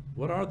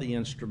 What are the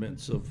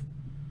instruments of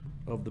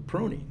the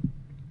pruning?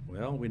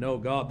 Well, we know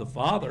God the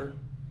Father.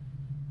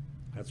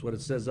 That's what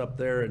it says up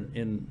there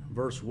in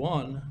verse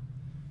 1.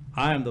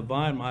 I am the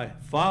vine, my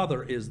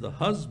Father is the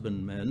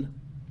husbandman.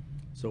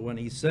 So when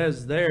he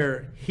says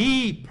there,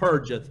 he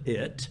purgeth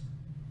it,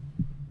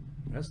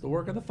 that's the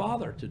work of the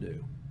Father to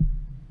do.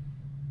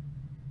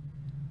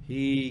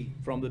 He,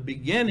 from the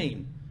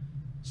beginning,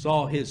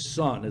 saw his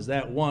Son as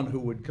that one who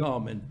would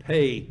come and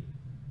pay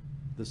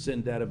the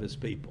sin debt of his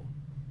people.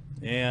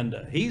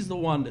 And he's the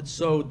one that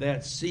sowed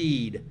that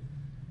seed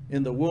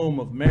in the womb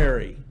of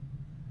Mary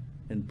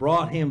and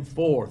brought him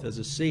forth as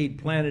a seed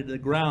planted in the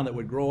ground that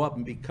would grow up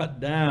and be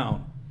cut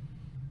down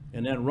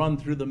and then run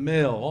through the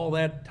mill, all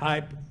that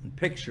type and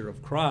picture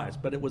of Christ.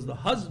 But it was the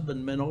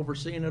husbandman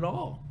overseeing it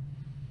all.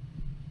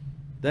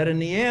 That in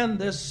the end,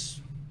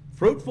 this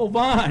fruitful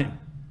vine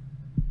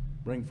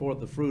bring forth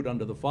the fruit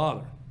unto the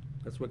Father.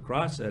 That's what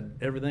Christ said.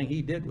 Everything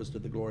he did was to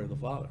the glory of the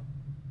Father.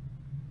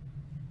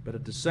 But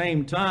at the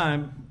same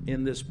time,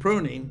 in this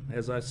pruning,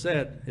 as I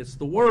said, it's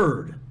the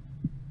Word.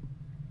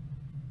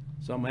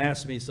 Some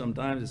ask me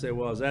sometimes, they say,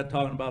 well, is that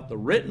talking about the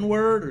written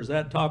Word, or is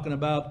that talking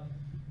about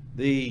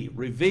the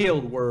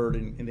revealed Word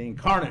and the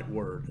incarnate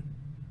Word?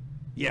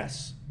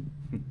 Yes,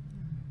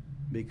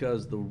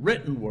 because the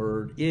written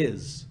Word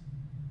is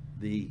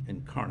the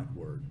incarnate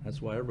Word.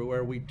 That's why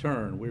everywhere we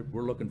turn,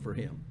 we're looking for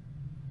him.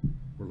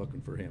 We're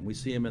looking for him. We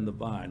see him in the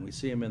vine. We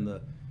see him in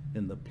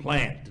the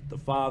plant that the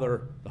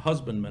Father, the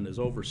husbandman, is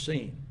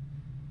overseeing.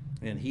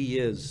 And he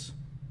is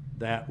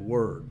that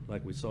Word,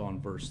 like we saw in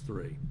verse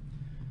 3.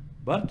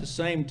 But at the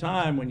same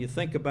time, when you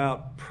think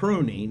about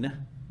pruning,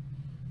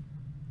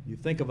 you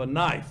think of a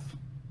knife,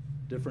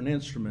 different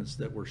instruments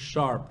that were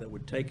sharp, that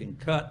would take and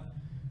cut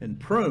and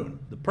prune.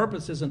 The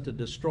purpose isn't to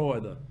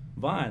destroy the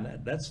vine.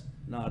 That's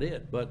not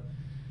it. But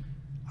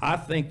I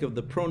think of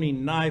the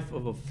pruning knife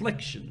of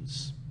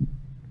afflictions.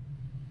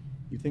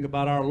 You think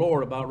about our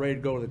Lord about ready to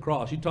go to the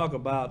cross. You talk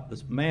about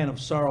this man of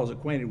sorrows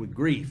acquainted with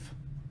grief.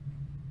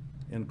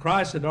 And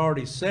Christ had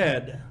already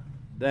said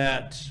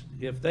that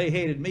if they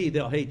hated me,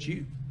 they'll hate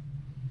you.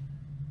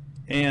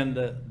 And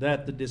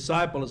that the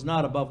disciple is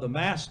not above the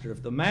master.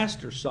 If the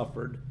master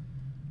suffered,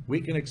 we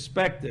can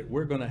expect that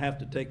we're going to have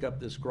to take up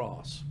this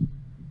cross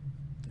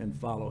and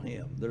follow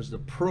him. There's the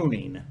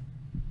pruning,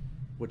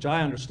 which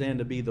I understand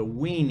to be the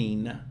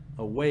weaning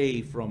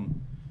away from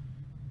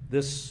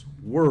this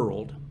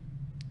world.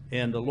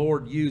 And the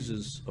Lord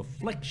uses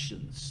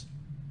afflictions.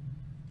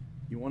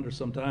 You wonder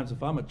sometimes,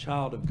 if I'm a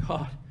child of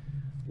God,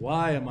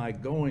 why am I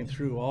going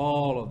through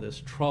all of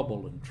this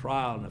trouble and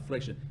trial and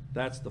affliction?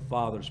 That's the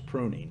Father's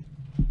pruning.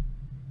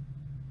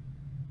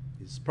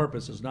 His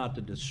purpose is not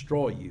to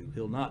destroy you.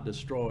 He'll not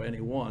destroy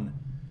anyone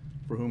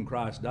for whom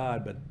Christ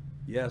died, but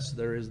yes,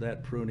 there is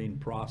that pruning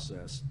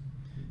process.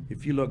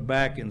 If you look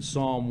back in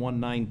Psalm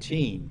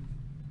 119,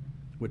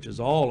 which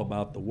is all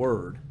about the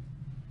Word.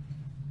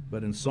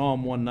 But in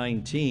Psalm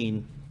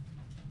 119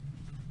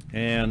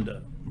 and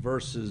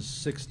verses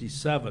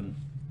 67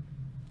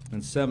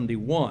 and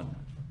 71,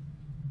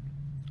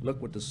 look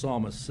what the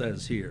psalmist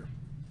says here.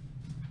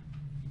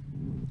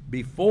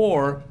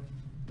 Before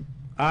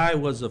I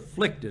was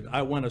afflicted,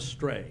 I went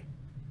astray,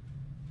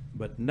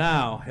 but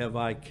now have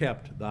I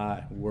kept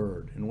thy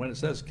word. And when it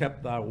says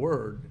kept thy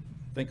word,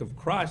 think of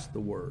Christ the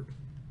Word.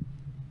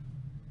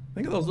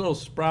 Think of those little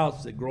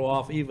sprouts that grow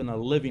off even a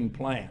living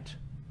plant.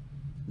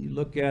 You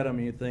look at them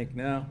and you think,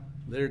 no,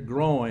 they're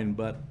growing,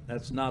 but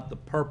that's not the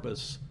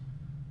purpose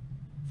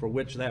for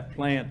which that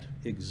plant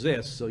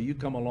exists. So you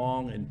come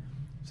along and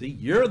see,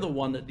 you're the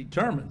one that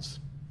determines.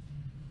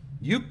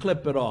 You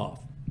clip it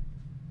off.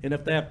 And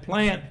if that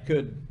plant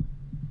could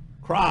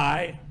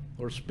cry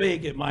or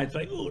speak, it might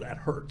say, ooh, that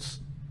hurts.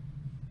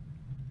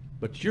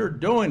 But you're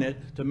doing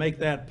it to make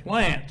that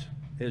plant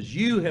as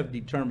you have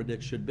determined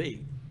it should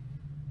be.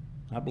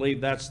 I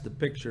believe that's the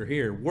picture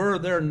here. Were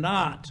there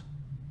not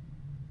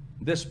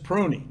this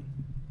pruning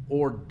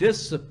or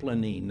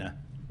disciplining,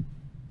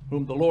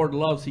 whom the Lord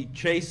loves, he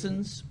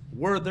chastens,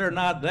 were there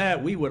not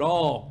that, we would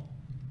all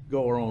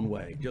go our own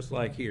way, just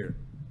like here.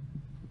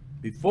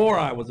 Before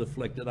I was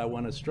afflicted, I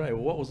went astray.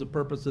 Well, what was the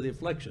purpose of the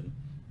affliction?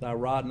 Thy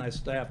rod and thy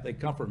staff, they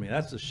comfort me.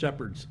 That's the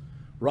shepherd's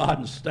rod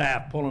and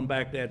staff pulling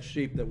back that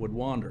sheep that would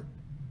wander.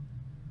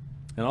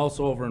 And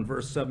also over in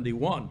verse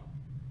 71,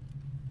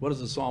 what does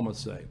the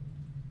psalmist say?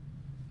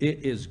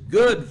 It is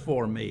good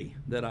for me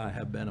that I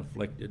have been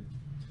afflicted,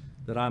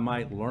 that I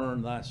might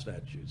learn thy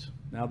statutes.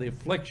 Now, the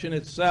affliction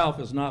itself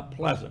is not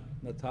pleasant.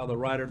 That's how the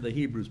writer of the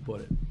Hebrews put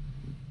it.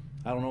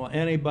 I don't know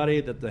anybody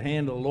that the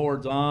hand of the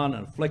Lord's on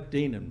and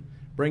afflicting and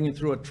bringing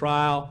through a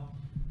trial,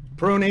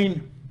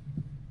 pruning,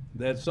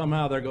 that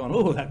somehow they're going,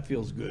 oh, that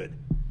feels good.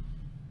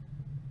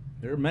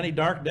 There are many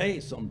dark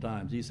days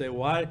sometimes. You say,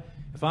 why?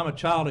 If I'm a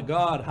child of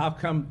God, how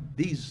come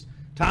these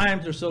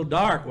times are so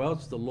dark? Well,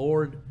 it's the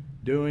Lord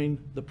doing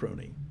the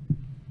pruning,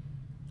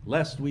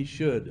 lest we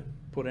should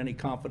put any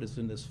confidence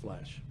in this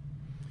flesh.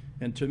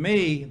 And to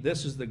me,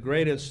 this is the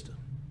greatest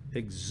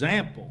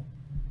example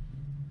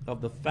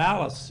of the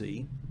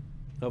fallacy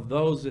of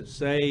those that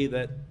say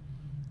that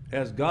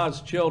as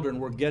God's children,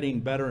 we're getting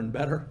better and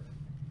better.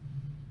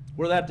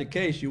 Were that the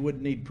case, you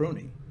wouldn't need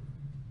pruning.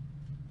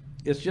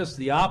 It's just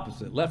the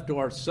opposite. Left to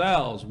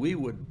ourselves, we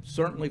would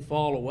certainly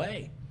fall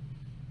away.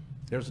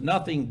 There's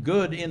nothing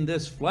good in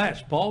this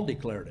flesh. Paul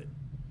declared it.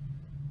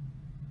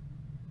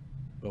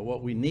 But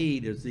what we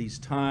need is these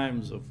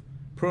times of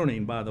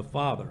pruning by the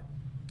Father.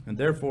 And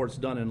therefore it's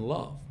done in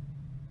love.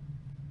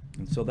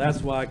 And so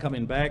that's why,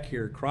 coming back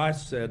here,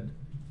 Christ said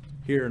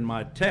here in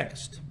my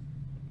text,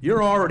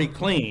 you're already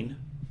clean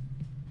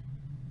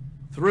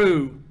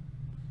through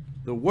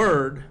the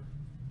word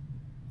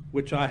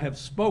which I have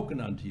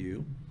spoken unto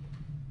you.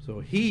 So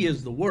he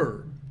is the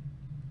word.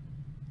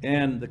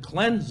 And the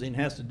cleansing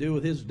has to do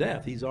with his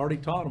death. He's already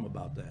taught them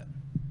about that.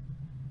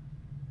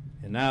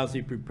 And now as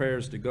he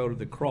prepares to go to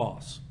the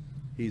cross,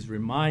 he's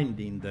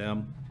reminding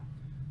them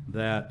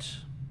that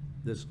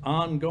this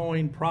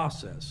ongoing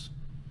process,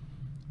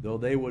 though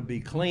they would be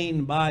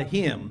cleaned by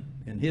him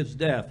in his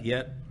death,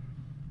 yet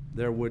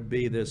there would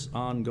be this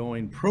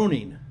ongoing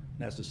pruning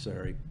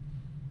necessary,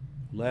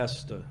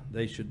 lest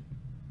they should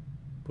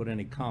put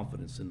any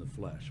confidence in the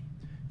flesh.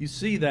 You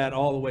see that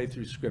all the way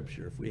through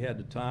Scripture. If we had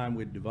the time,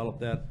 we'd develop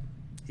that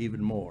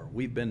even more.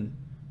 We've been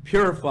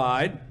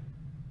purified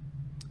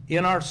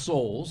in our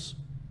souls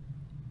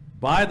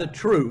by the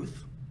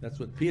truth. That's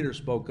what Peter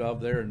spoke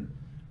of there in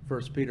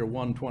 1 Peter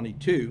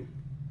 1:22.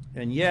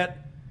 And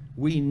yet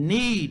we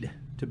need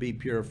to be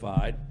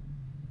purified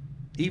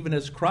even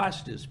as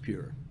Christ is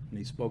pure. And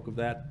he spoke of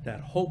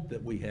that hope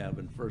that we have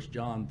in 1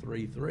 John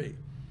 3:3.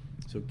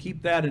 So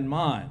keep that in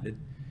mind.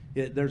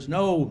 There's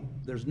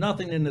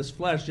nothing in this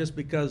flesh just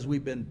because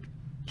we've been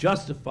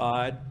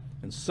justified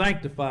and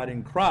sanctified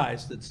in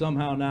Christ that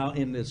somehow now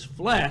in this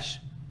flesh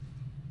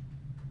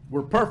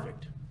we're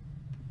perfect.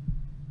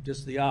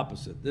 Just the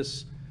opposite.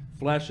 This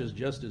flesh is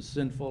just as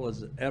sinful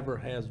as it ever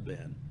has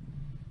been.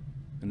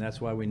 And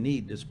that's why we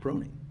need this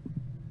pruning.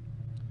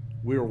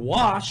 We're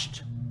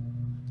washed,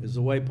 is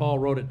the way Paul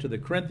wrote it to the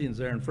Corinthians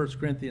there in 1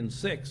 Corinthians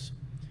 6.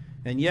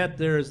 And yet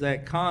there is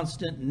that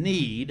constant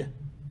need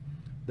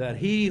that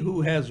he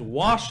who has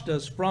washed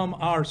us from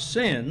our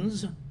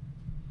sins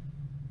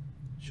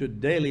should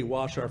daily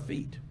wash our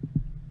feet,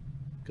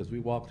 because we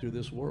walk through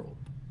this world.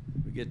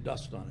 We get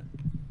dust on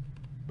it.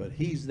 But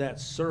he's that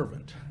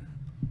servant.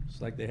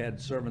 It's like they had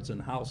servants in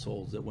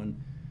households that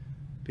when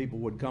people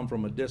would come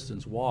from a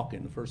distance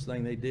walking, the first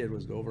thing they did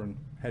was go over and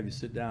have you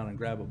sit down and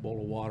grab a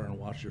bowl of water and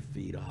wash your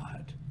feet.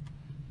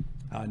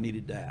 I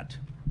needed that.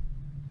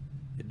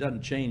 It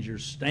doesn't change your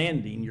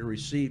standing. You're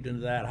received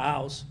into that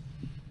house.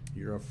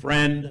 You're a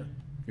friend,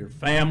 your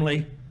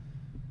family.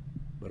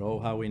 But oh,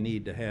 how we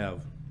need to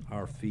have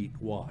our feet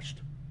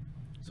washed.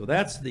 So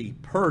that's the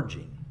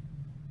purging.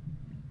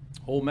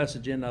 Whole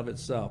message in of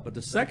itself. But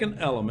the second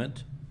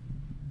element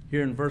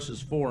here in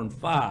verses 4 and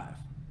 5,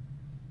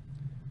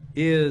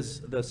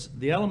 is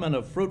the element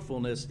of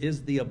fruitfulness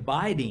is the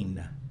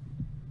abiding.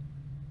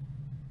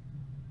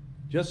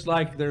 Just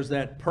like there's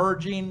that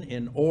purging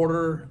in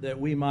order that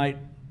we might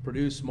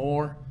produce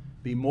more,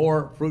 be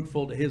more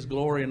fruitful to his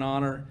glory and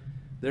honor,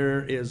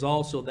 there is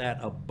also that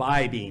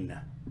abiding,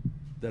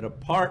 that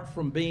apart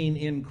from being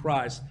in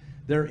Christ,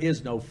 there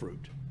is no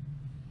fruit.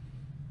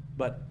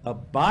 But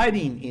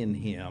abiding in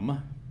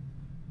him,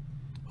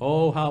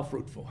 oh, how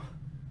fruitful.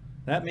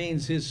 That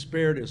means his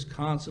Spirit is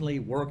constantly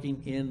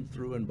working in,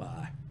 through, and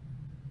by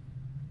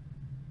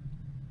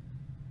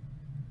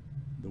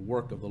the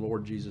work of the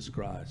Lord Jesus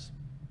Christ.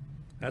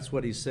 That's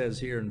what he says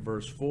here in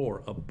verse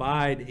 4.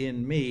 Abide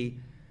in me,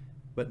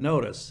 but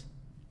notice,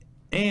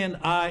 and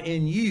I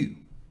in you.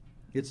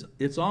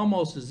 It's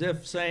almost as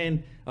if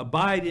saying,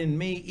 abide in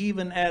me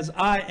even as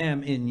I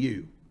am in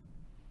you.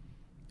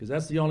 Because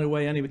that's the only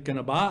way anyone can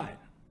abide.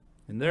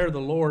 And there the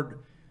Lord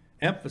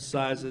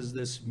emphasizes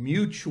this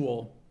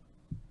mutual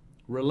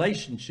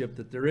relationship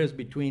that there is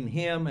between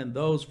him and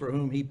those for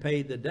whom he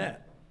paid the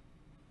debt.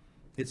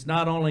 It's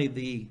not only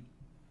the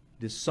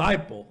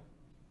disciple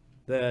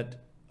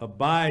that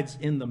abides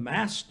in the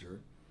master,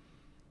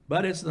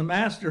 but it's the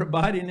master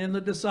abiding in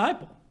the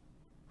disciple.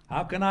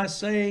 How can I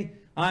say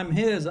I'm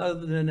his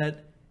other than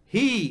that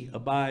he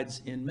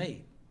abides in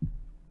me,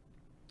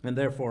 and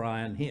therefore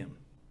I in him?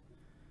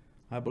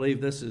 I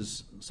believe this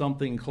is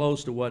something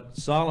close to what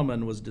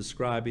Solomon was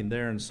describing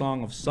there in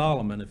Song of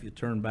Solomon, if you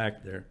turn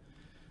back there.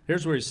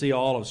 Here's where you see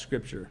all of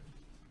Scripture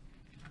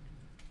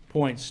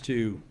points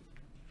to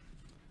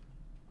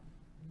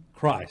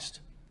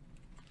Christ.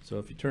 So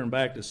if you turn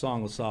back to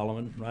Song of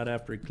Solomon, right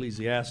after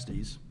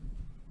Ecclesiastes,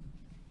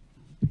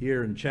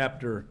 here in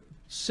chapter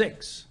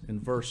 6, in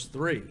verse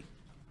 3,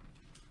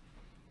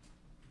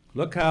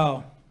 look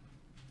how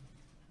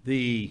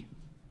the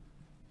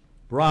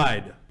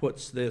bride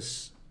puts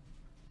this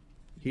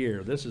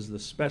here. This is the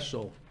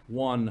special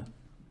one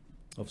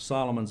of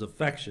Solomon's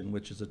affection,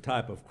 which is a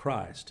type of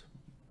Christ.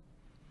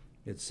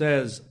 It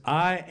says,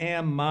 I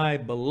am my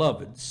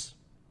beloved's,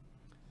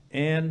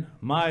 and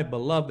my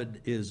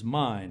beloved is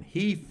mine.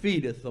 He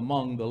feedeth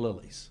among the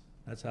lilies.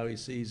 That's how he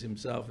sees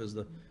himself as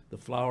the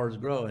flowers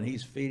grow, and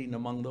he's feeding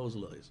among those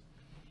lilies.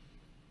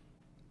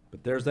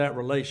 But there's that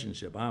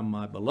relationship. I'm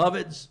my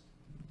beloved's,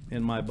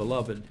 and my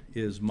beloved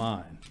is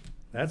mine.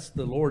 That's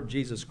the Lord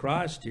Jesus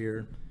Christ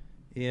here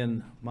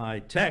in my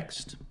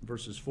text,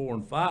 verses 4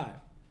 and 5,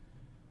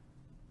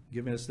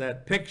 giving us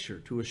that picture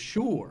to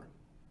assure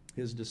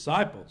his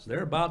disciples.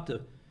 They're about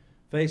to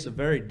face a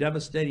very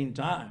devastating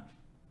time.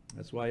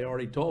 That's why he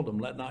already told them,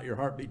 let not your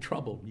heart be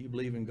troubled. You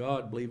believe in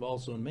God, believe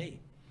also in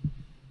me.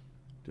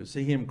 To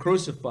see him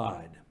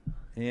crucified,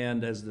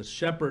 and as the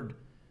shepherd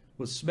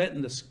was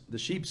smitten, the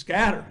sheep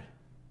scattered.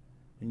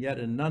 And yet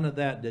in none of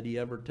that did he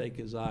ever take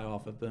his eye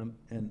off of them,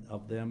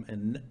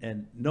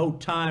 and no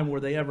time were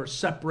they ever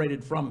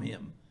separated from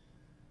him,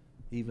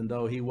 even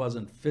though he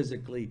wasn't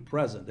physically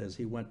present as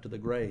he went to the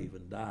grave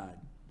and died.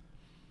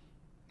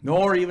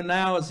 Nor even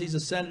now as he's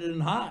ascended in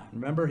high.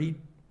 Remember, he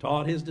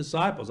taught his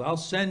disciples, I'll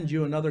send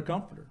you another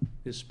comforter,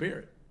 his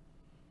Spirit,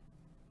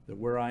 that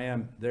where I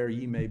am, there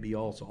ye may be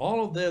also.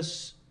 All of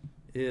this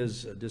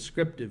is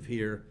descriptive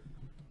here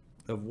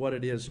of what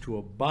it is to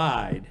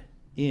abide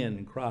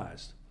in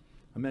Christ.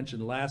 I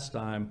mentioned last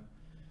time,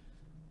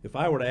 if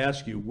I were to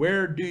ask you,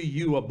 where do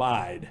you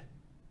abide?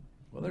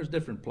 Well, there's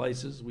different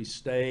places. We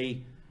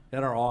stay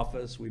at our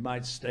office. We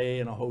might stay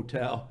in a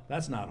hotel.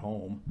 That's not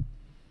home.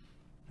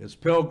 As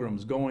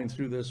pilgrims going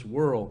through this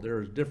world,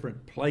 there's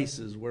different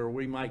places where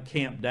we might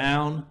camp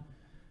down,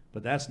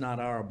 but that's not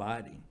our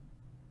abiding.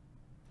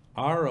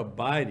 Our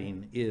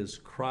abiding is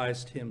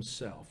Christ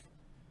himself.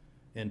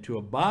 And to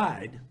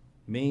abide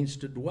means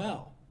to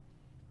dwell.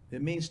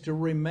 It means to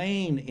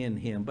remain in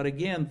him. But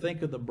again,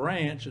 think of the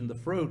branch and the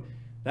fruit.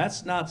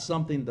 That's not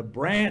something the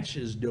branch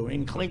is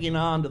doing, clinging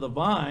on to the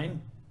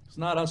vine. It's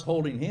not us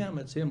holding him,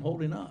 it's him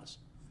holding us.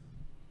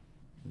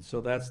 And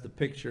so that's the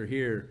picture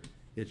here.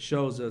 It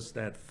shows us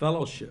that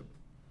fellowship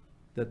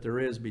that there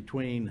is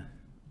between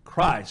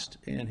Christ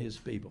and his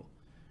people.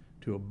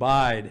 To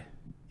abide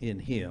in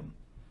him,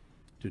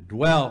 to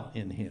dwell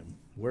in him.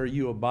 Where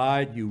you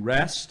abide, you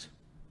rest,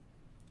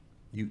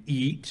 you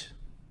eat,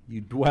 you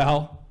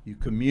dwell, you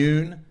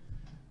commune.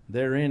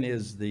 Therein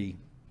is the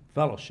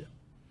fellowship.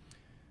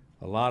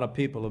 A lot of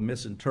people have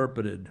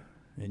misinterpreted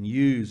and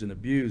used and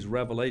abused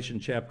Revelation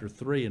chapter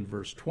 3 and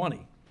verse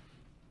 20.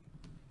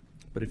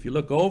 But if you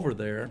look over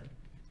there,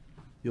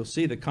 you'll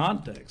see the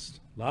context.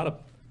 A lot of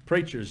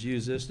preachers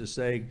use this to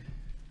say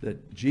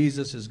that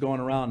Jesus is going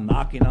around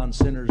knocking on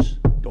sinners'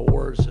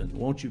 doors and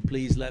won't you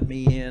please let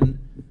me in?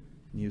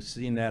 And you've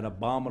seen that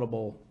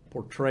abominable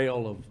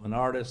portrayal of an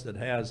artist that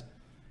has,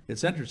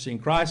 it's interesting,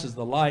 Christ is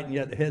the light and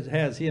yet it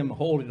has him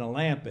holding a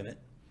lamp in it.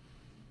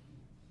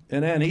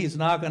 And then he's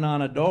knocking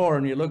on a door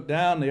and you look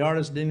down, the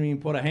artist didn't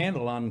even put a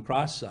handle on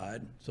Christ's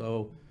side.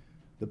 So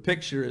the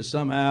picture is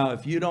somehow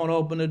if you don't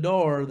open the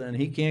door, then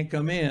he can't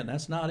come in.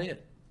 That's not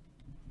it.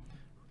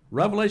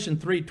 Revelation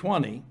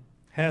 3:20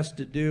 has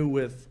to do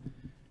with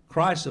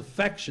Christ's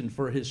affection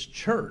for his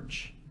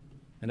church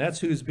And that's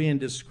who's being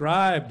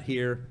described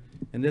here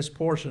in this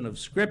portion of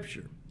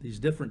Scripture, these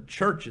different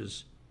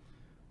churches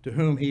to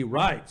whom he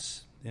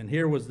writes. And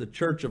here was the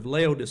church of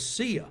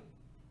Laodicea.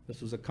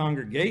 This was a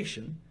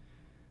congregation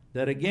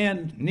that,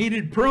 again,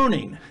 needed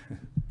pruning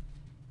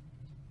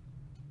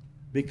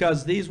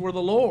because these were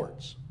the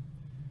Lord's.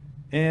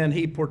 And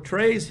he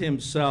portrays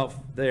himself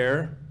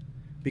there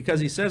because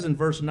he says in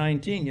verse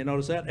 19, you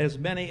notice that? As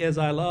many as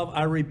I love,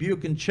 I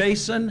rebuke and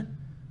chasten.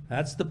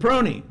 That's the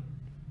pruning.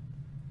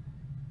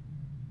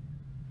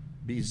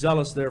 Be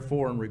zealous,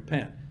 therefore, and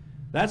repent.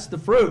 That's the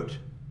fruit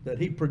that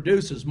he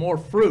produces, more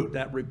fruit,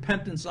 that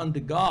repentance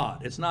unto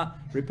God. It's not,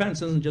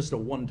 repentance isn't just a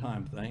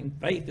one-time thing.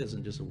 Faith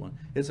isn't just a one.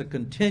 It's a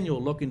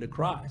continual looking to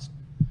Christ.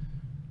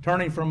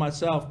 Turning from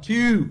myself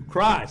to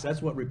Christ.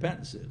 That's what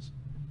repentance is.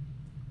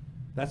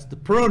 That's the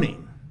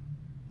pruning.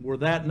 Were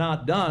that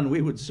not done,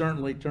 we would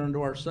certainly turn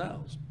to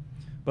ourselves.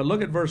 But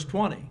look at verse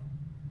 20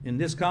 in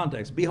this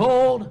context.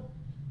 Behold,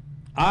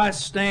 I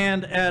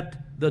stand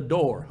at the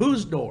door.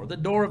 Whose door? The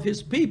door of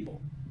his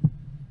people.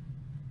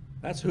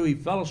 That's who he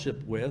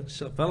fellowships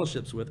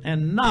with,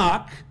 and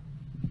knock.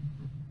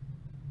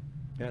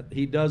 That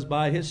he does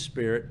by his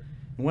Spirit.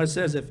 And when it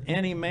says, if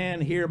any man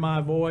hear my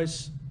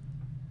voice,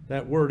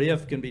 that word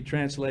if can be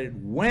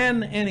translated,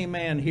 when any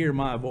man hear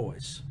my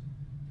voice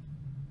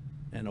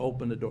and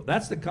open the door.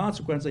 That's the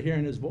consequence of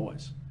hearing his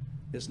voice.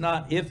 It's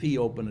not if he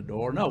opened the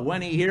door. No,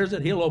 when he hears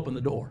it, he'll open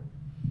the door.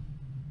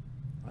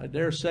 I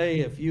dare say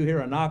if you hear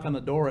a knock on the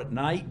door at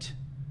night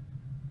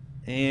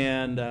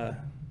and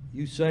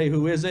you say,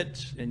 who is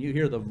it? And you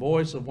hear the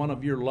voice of one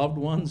of your loved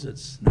ones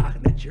that's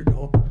knocking at your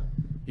door,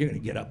 you're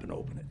going to get up and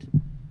open it.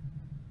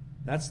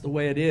 That's the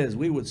way it is.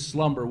 We would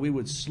slumber, we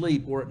would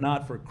sleep, were it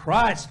not for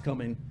Christ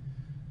coming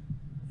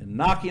and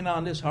knocking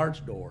on this heart's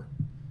door,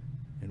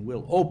 and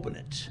we'll open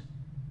it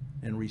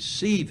and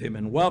receive him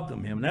and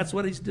welcome him. And that's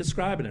what he's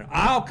describing there.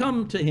 I'll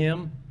come to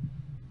him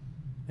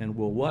and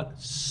will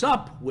what?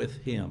 Sup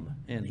with him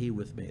and he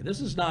with me. This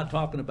is not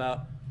talking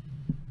about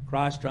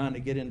Christ trying to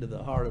get into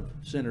the heart of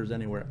sinners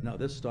anywhere. No,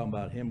 this is talking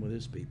about him with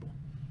his people.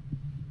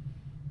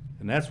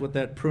 And that's what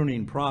that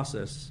pruning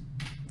process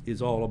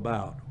is all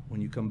about.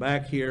 When you come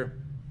back here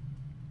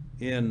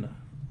in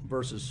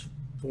verses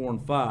 4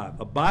 and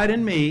 5, abide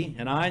in me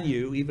and I in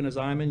you, even as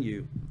I am in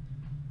you.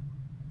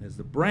 As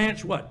the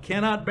branch, what?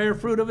 Cannot bear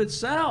fruit of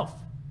itself.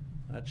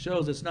 That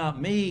shows it's not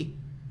me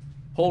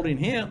holding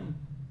him.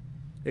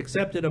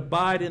 Except it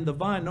abide in the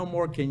vine, no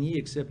more can ye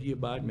except ye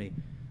abide in me.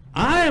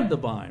 I am the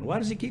vine. Why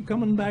does he keep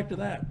coming back to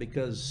that?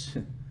 Because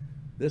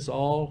this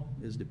all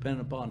is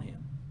dependent upon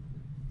him.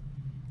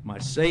 My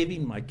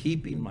saving, my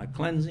keeping, my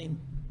cleansing.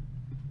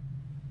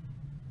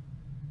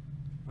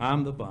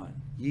 I'm the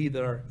vine.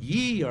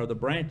 Ye are the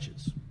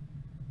branches.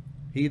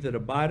 He that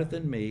abideth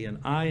in me, and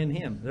I in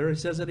him. There he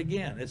says it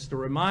again. It's to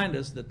remind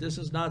us that this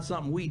is not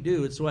something we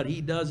do. It's what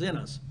he does in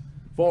us,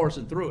 for us,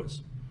 and through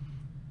us.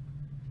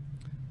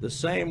 The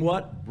same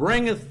what?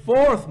 Bringeth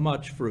forth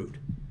much fruit.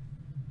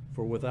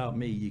 For without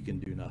me ye can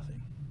do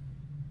nothing.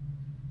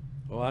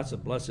 Oh, that's a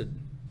blessed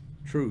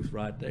truth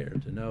right there,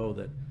 to know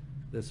that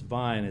this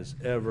vine is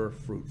ever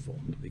fruitful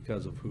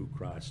because of who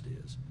Christ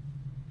is.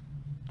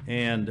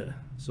 And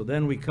so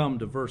then we come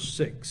to verse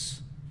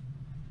 6.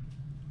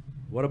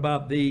 What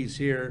about these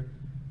here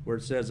where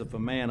it says, if a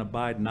man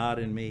abide not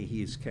in me,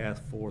 he is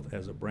cast forth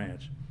as a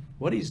branch?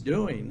 What he's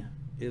doing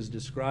is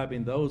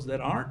describing those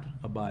that aren't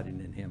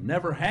abiding in him,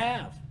 never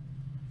have.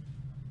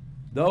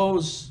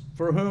 Those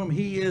for whom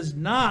he is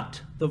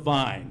not the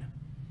vine.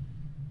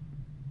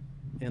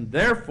 And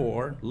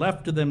therefore,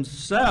 left to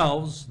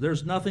themselves,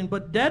 there's nothing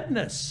but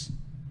deadness.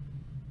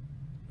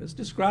 It's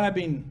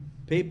describing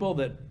people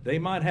that they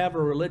might have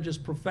a religious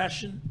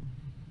profession.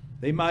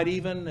 They might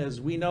even,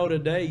 as we know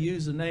today,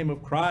 use the name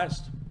of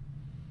Christ.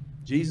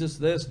 Jesus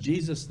this,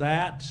 Jesus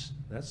that.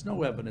 That's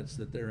no evidence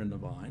that they're in the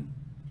vine.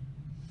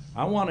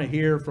 I want to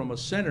hear from a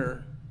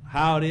sinner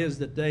how it is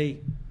that they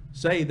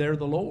say they're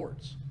the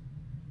Lord's.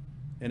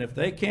 And if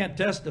they can't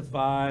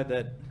testify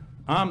that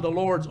I'm the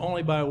Lord's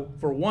only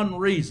for one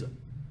reason,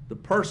 the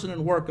person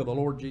and work of the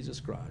Lord Jesus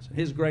Christ,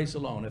 his grace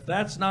alone, if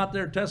that's not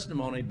their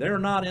testimony, they're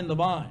not in the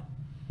vine.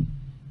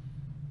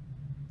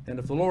 And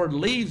if the Lord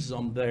leaves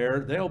them there,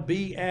 they'll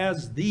be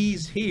as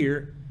these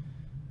here.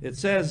 It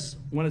says,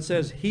 when it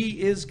says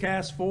he is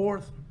cast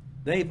forth,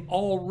 they've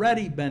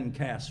already been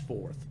cast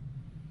forth.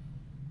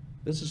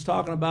 This is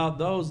talking about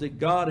those that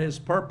God has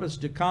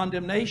purposed to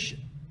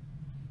condemnation.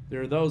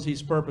 There are those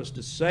he's purposed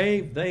to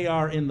save. They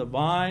are in the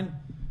vine.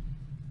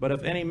 But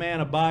if any man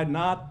abide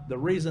not, the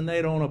reason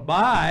they don't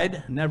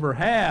abide, never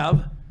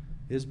have,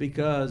 is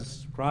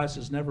because Christ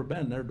has never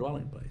been their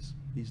dwelling place.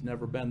 He's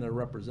never been their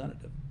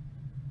representative.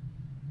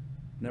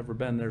 Never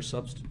been their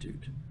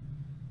substitute.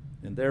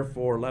 And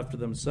therefore, left to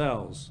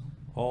themselves,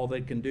 all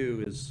they can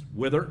do is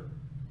wither,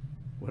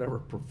 whatever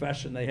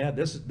profession they had.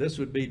 This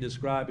would be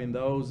describing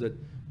those that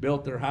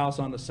built their house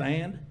on the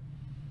sand.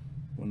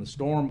 When the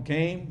storm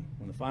came,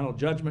 when the final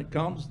judgment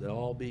comes, they'll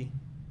all be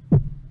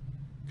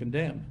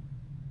condemned.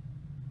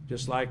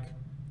 Just like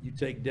you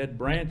take dead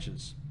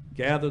branches,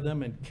 gather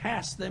them and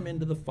cast them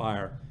into the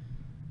fire,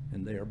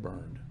 and they are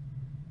burned.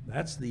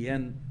 That's the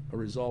end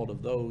result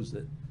of those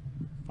that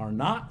are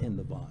not in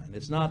the vine.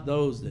 It's not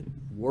those that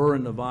were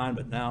in the vine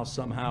but now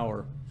somehow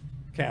are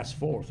cast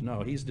forth.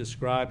 No, he's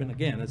describing,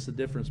 again, it's the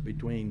difference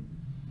between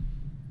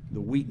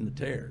the wheat and the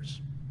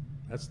tares.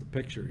 That's the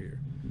picture here.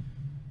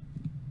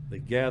 They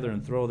gather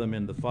and throw them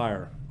in the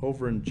fire.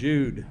 Over in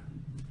Jude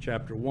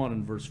chapter 1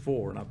 and verse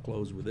 4, and I'll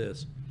close with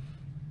this.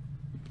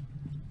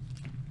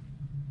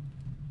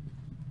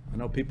 I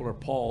know people are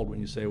appalled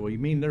when you say, well, you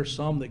mean there's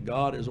some that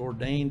God has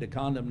ordained to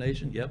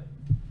condemnation? Yep.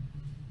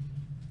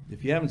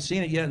 If you haven't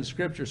seen it yet in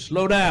Scripture,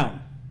 slow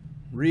down.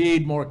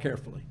 Read more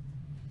carefully.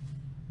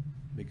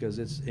 Because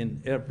it's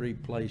in every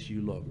place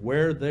you look.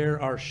 Where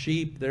there are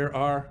sheep, there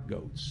are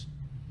goats.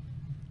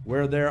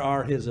 Where there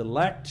are his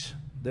elect,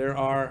 there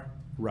are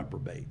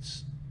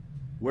reprobates.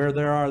 Where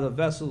there are the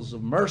vessels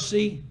of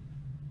mercy,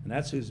 and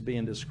that's who's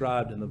being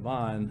described in the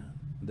vine,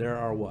 there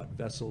are what?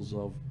 Vessels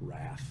of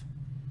wrath.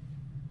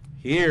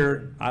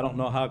 Here, I don't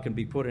know how it can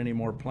be put any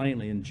more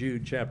plainly in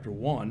Jude chapter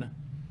 1.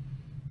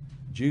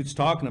 Jude's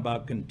talking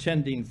about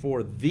contending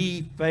for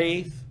the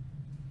faith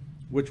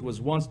which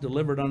was once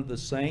delivered unto the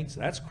saints.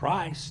 That's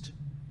Christ.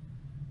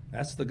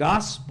 That's the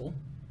gospel.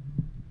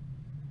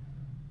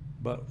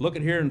 But look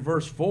at here in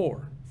verse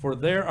 4. For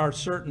there are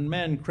certain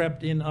men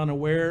crept in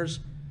unawares.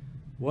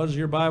 What does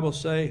your Bible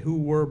say? Who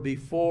were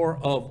before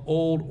of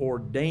old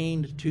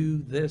ordained to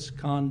this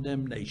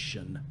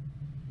condemnation.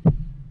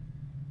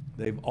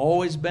 They've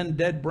always been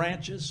dead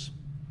branches,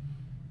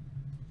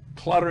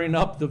 cluttering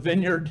up the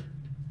vineyard.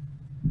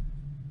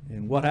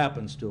 And what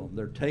happens to them?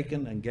 They're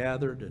taken and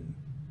gathered, and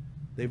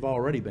they've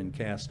already been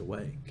cast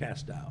away,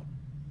 cast out.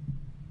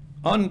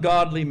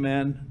 Ungodly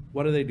men,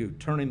 what do?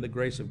 Turning the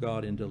grace of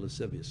God into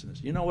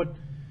lasciviousness. You know what?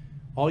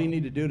 All you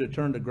need to do to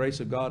turn the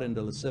grace of God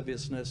into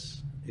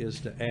lasciviousness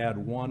is to add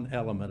one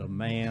element of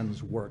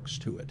man's works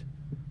to it.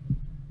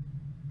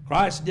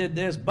 Christ did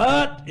this,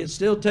 but it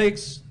still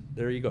takes,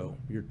 there you go.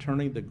 You're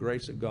turning the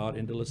grace of God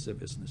into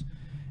lasciviousness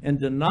and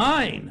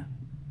denying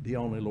the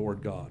only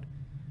Lord God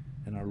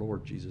and our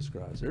Lord Jesus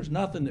Christ. There's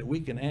nothing that we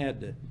can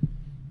add to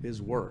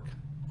his work.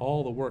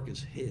 All the work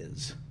is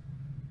his.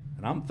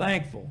 And I'm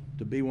thankful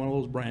to be one of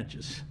those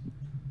branches.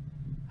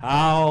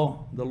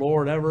 How the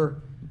Lord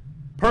ever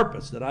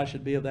purposed that I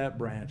should be of that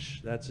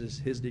branch, that's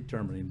his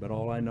determining. But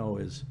all I know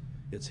is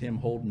it's him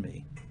holding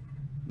me,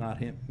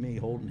 not me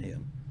holding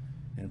him.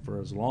 And for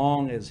as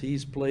long as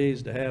he's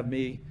pleased to have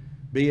me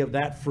be of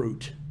that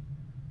fruit,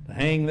 to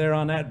hang there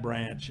on that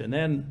branch, and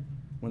then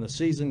when the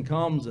season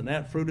comes and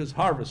that fruit is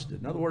harvested,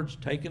 in other words,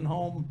 taken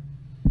home,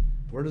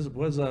 what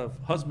does a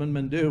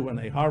husbandman do when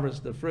they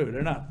harvest the fruit?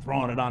 They're not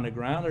throwing it on the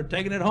ground. They're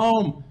taking it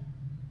home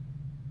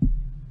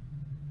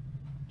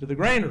to the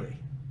granary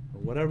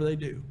or whatever they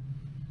do.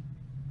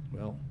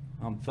 Well,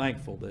 I'm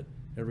thankful that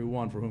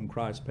everyone for whom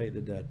Christ paid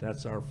the debt,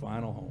 that's our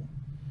final home.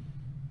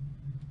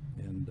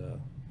 And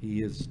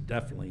he is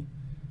definitely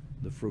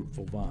the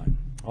fruitful vine.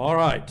 All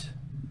right.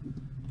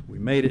 We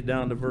made it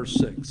down to verse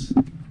 6.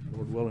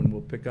 Lord willing,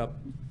 we'll pick up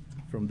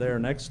from there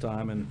next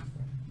time and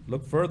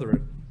look further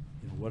at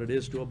what it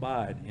is to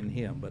abide in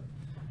him. But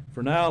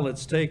for now,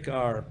 let's take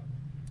our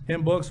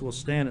hymn books. We'll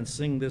stand and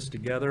sing this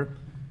together.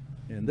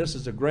 And this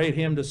is a great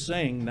hymn to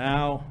sing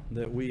now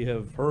that we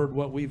have heard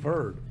what we've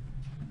heard.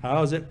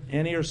 How is it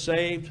any are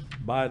saved?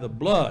 By the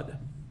blood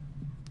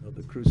of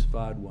the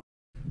crucified one.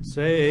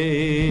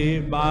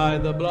 Saved by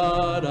the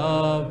blood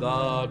of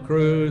the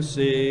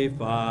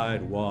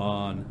crucified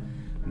one,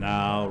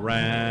 now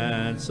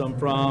ransomed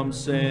from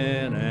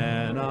sin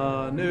and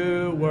a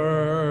new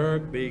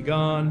work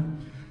begun.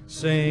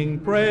 Sing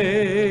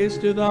praise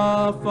to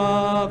the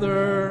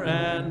Father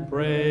and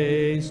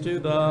praise to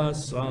the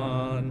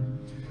Son.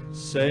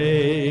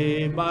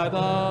 Saved by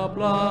the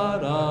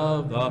blood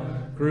of the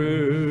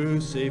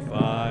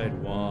crucified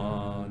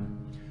one.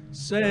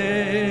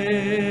 Saved,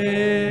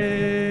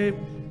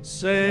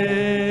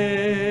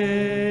 saved.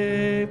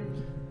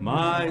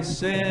 My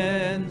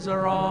sins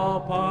are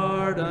all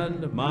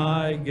pardoned,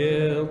 my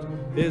guilt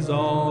is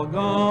all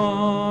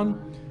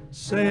gone.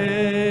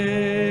 Saved,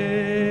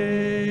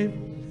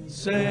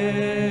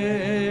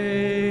 saved.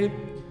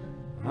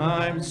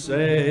 I'm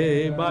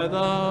saved by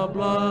the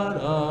blood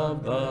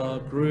of the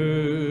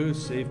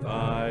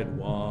crucified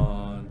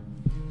one.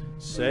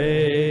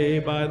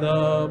 Saved by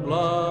the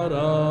blood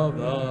of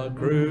the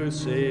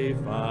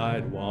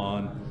crucified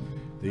one.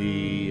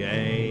 The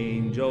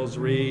angels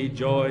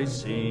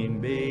rejoicing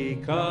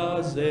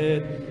because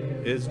it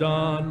is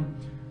done.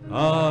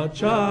 A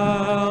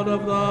child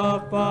of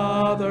the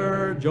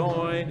Father,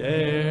 joined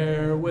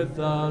heir with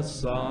the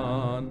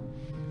Son.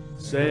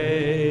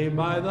 Saved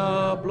by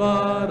the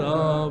blood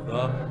of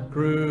the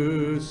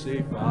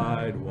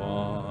crucified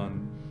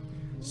one.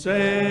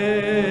 Saved,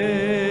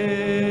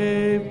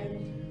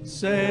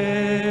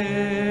 saved.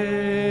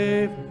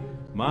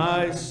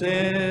 My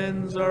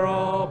sins are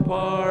all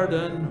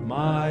pardoned,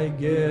 my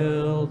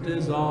guilt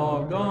is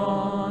all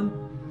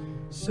gone.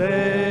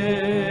 Saved,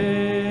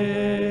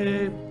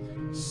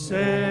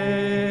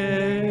 saved.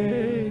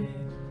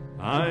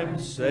 I'm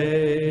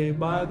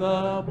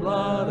the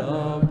blood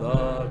of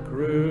the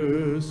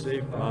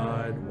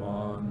crucified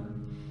one.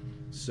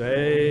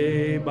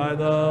 Saved by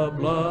the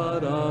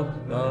blood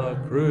of the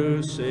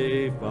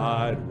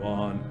crucified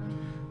one.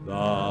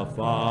 The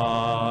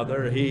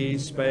Father he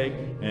spake,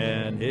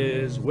 and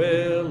his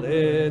will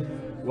it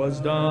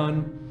was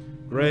done.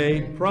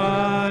 Great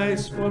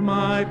price for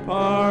my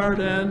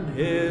pardon,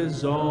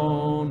 his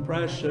own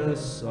precious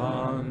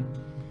Son.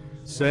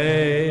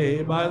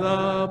 Saved by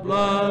the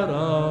blood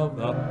of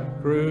the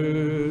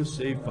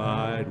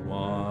crucified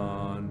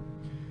one.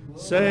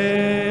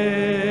 Saved,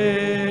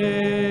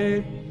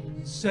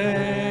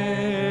 saved.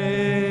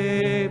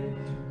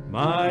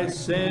 My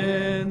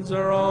sins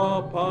are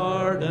all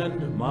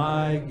pardoned,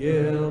 my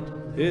guilt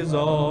is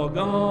all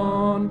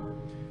gone.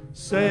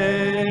 Saved,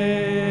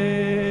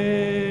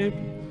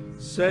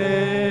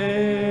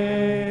 saved.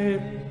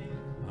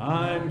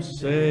 I'm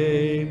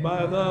saved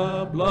by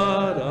the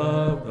blood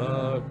of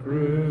the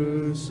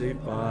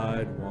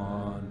crucified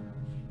one.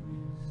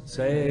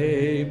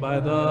 Saved by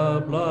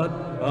the blood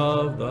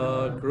of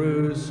the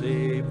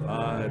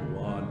crucified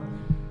one.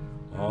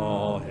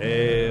 All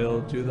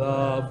hail to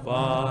the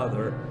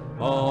Father,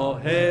 all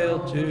hail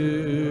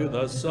to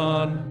the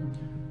Son,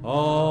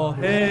 all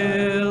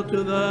hail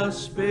to the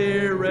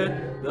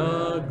Spirit,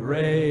 the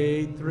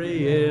great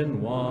three in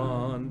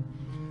one.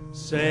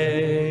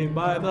 Saved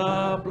by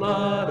the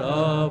blood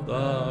of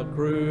the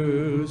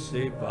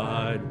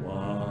crucified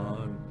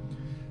one.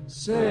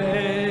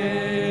 Saved,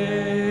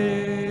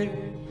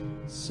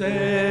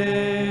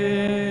 saved.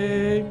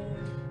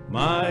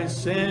 My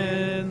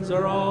sins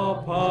are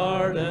all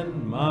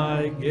pardoned,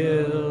 my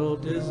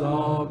guilt is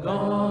all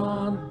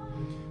gone.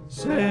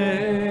 Saved,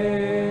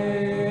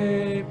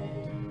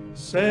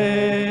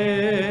 saved.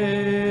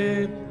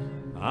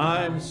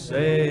 I'm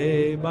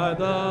saved by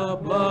the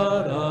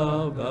blood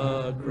of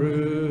the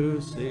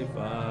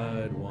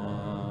crucified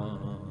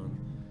one.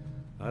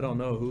 I don't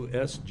know who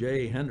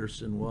S.J.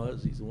 Henderson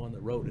was. He's the one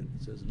that wrote it.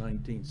 It says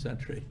 19th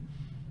century.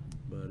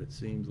 But it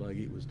seems like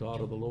he was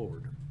taught of the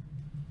Lord.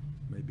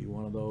 Maybe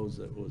one of those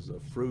that was a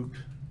fruit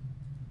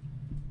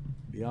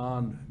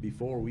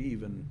before we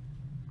even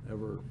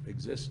ever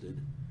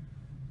existed.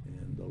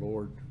 And the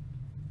Lord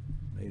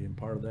made him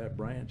part of that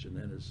branch and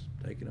then has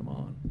taken him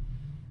on.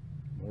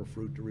 More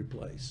fruit to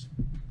replace.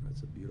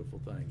 That's a beautiful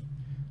thing.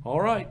 All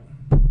right.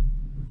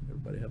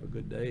 Everybody have a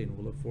good day, and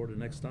we'll look forward to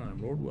next time,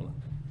 Lord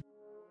willing.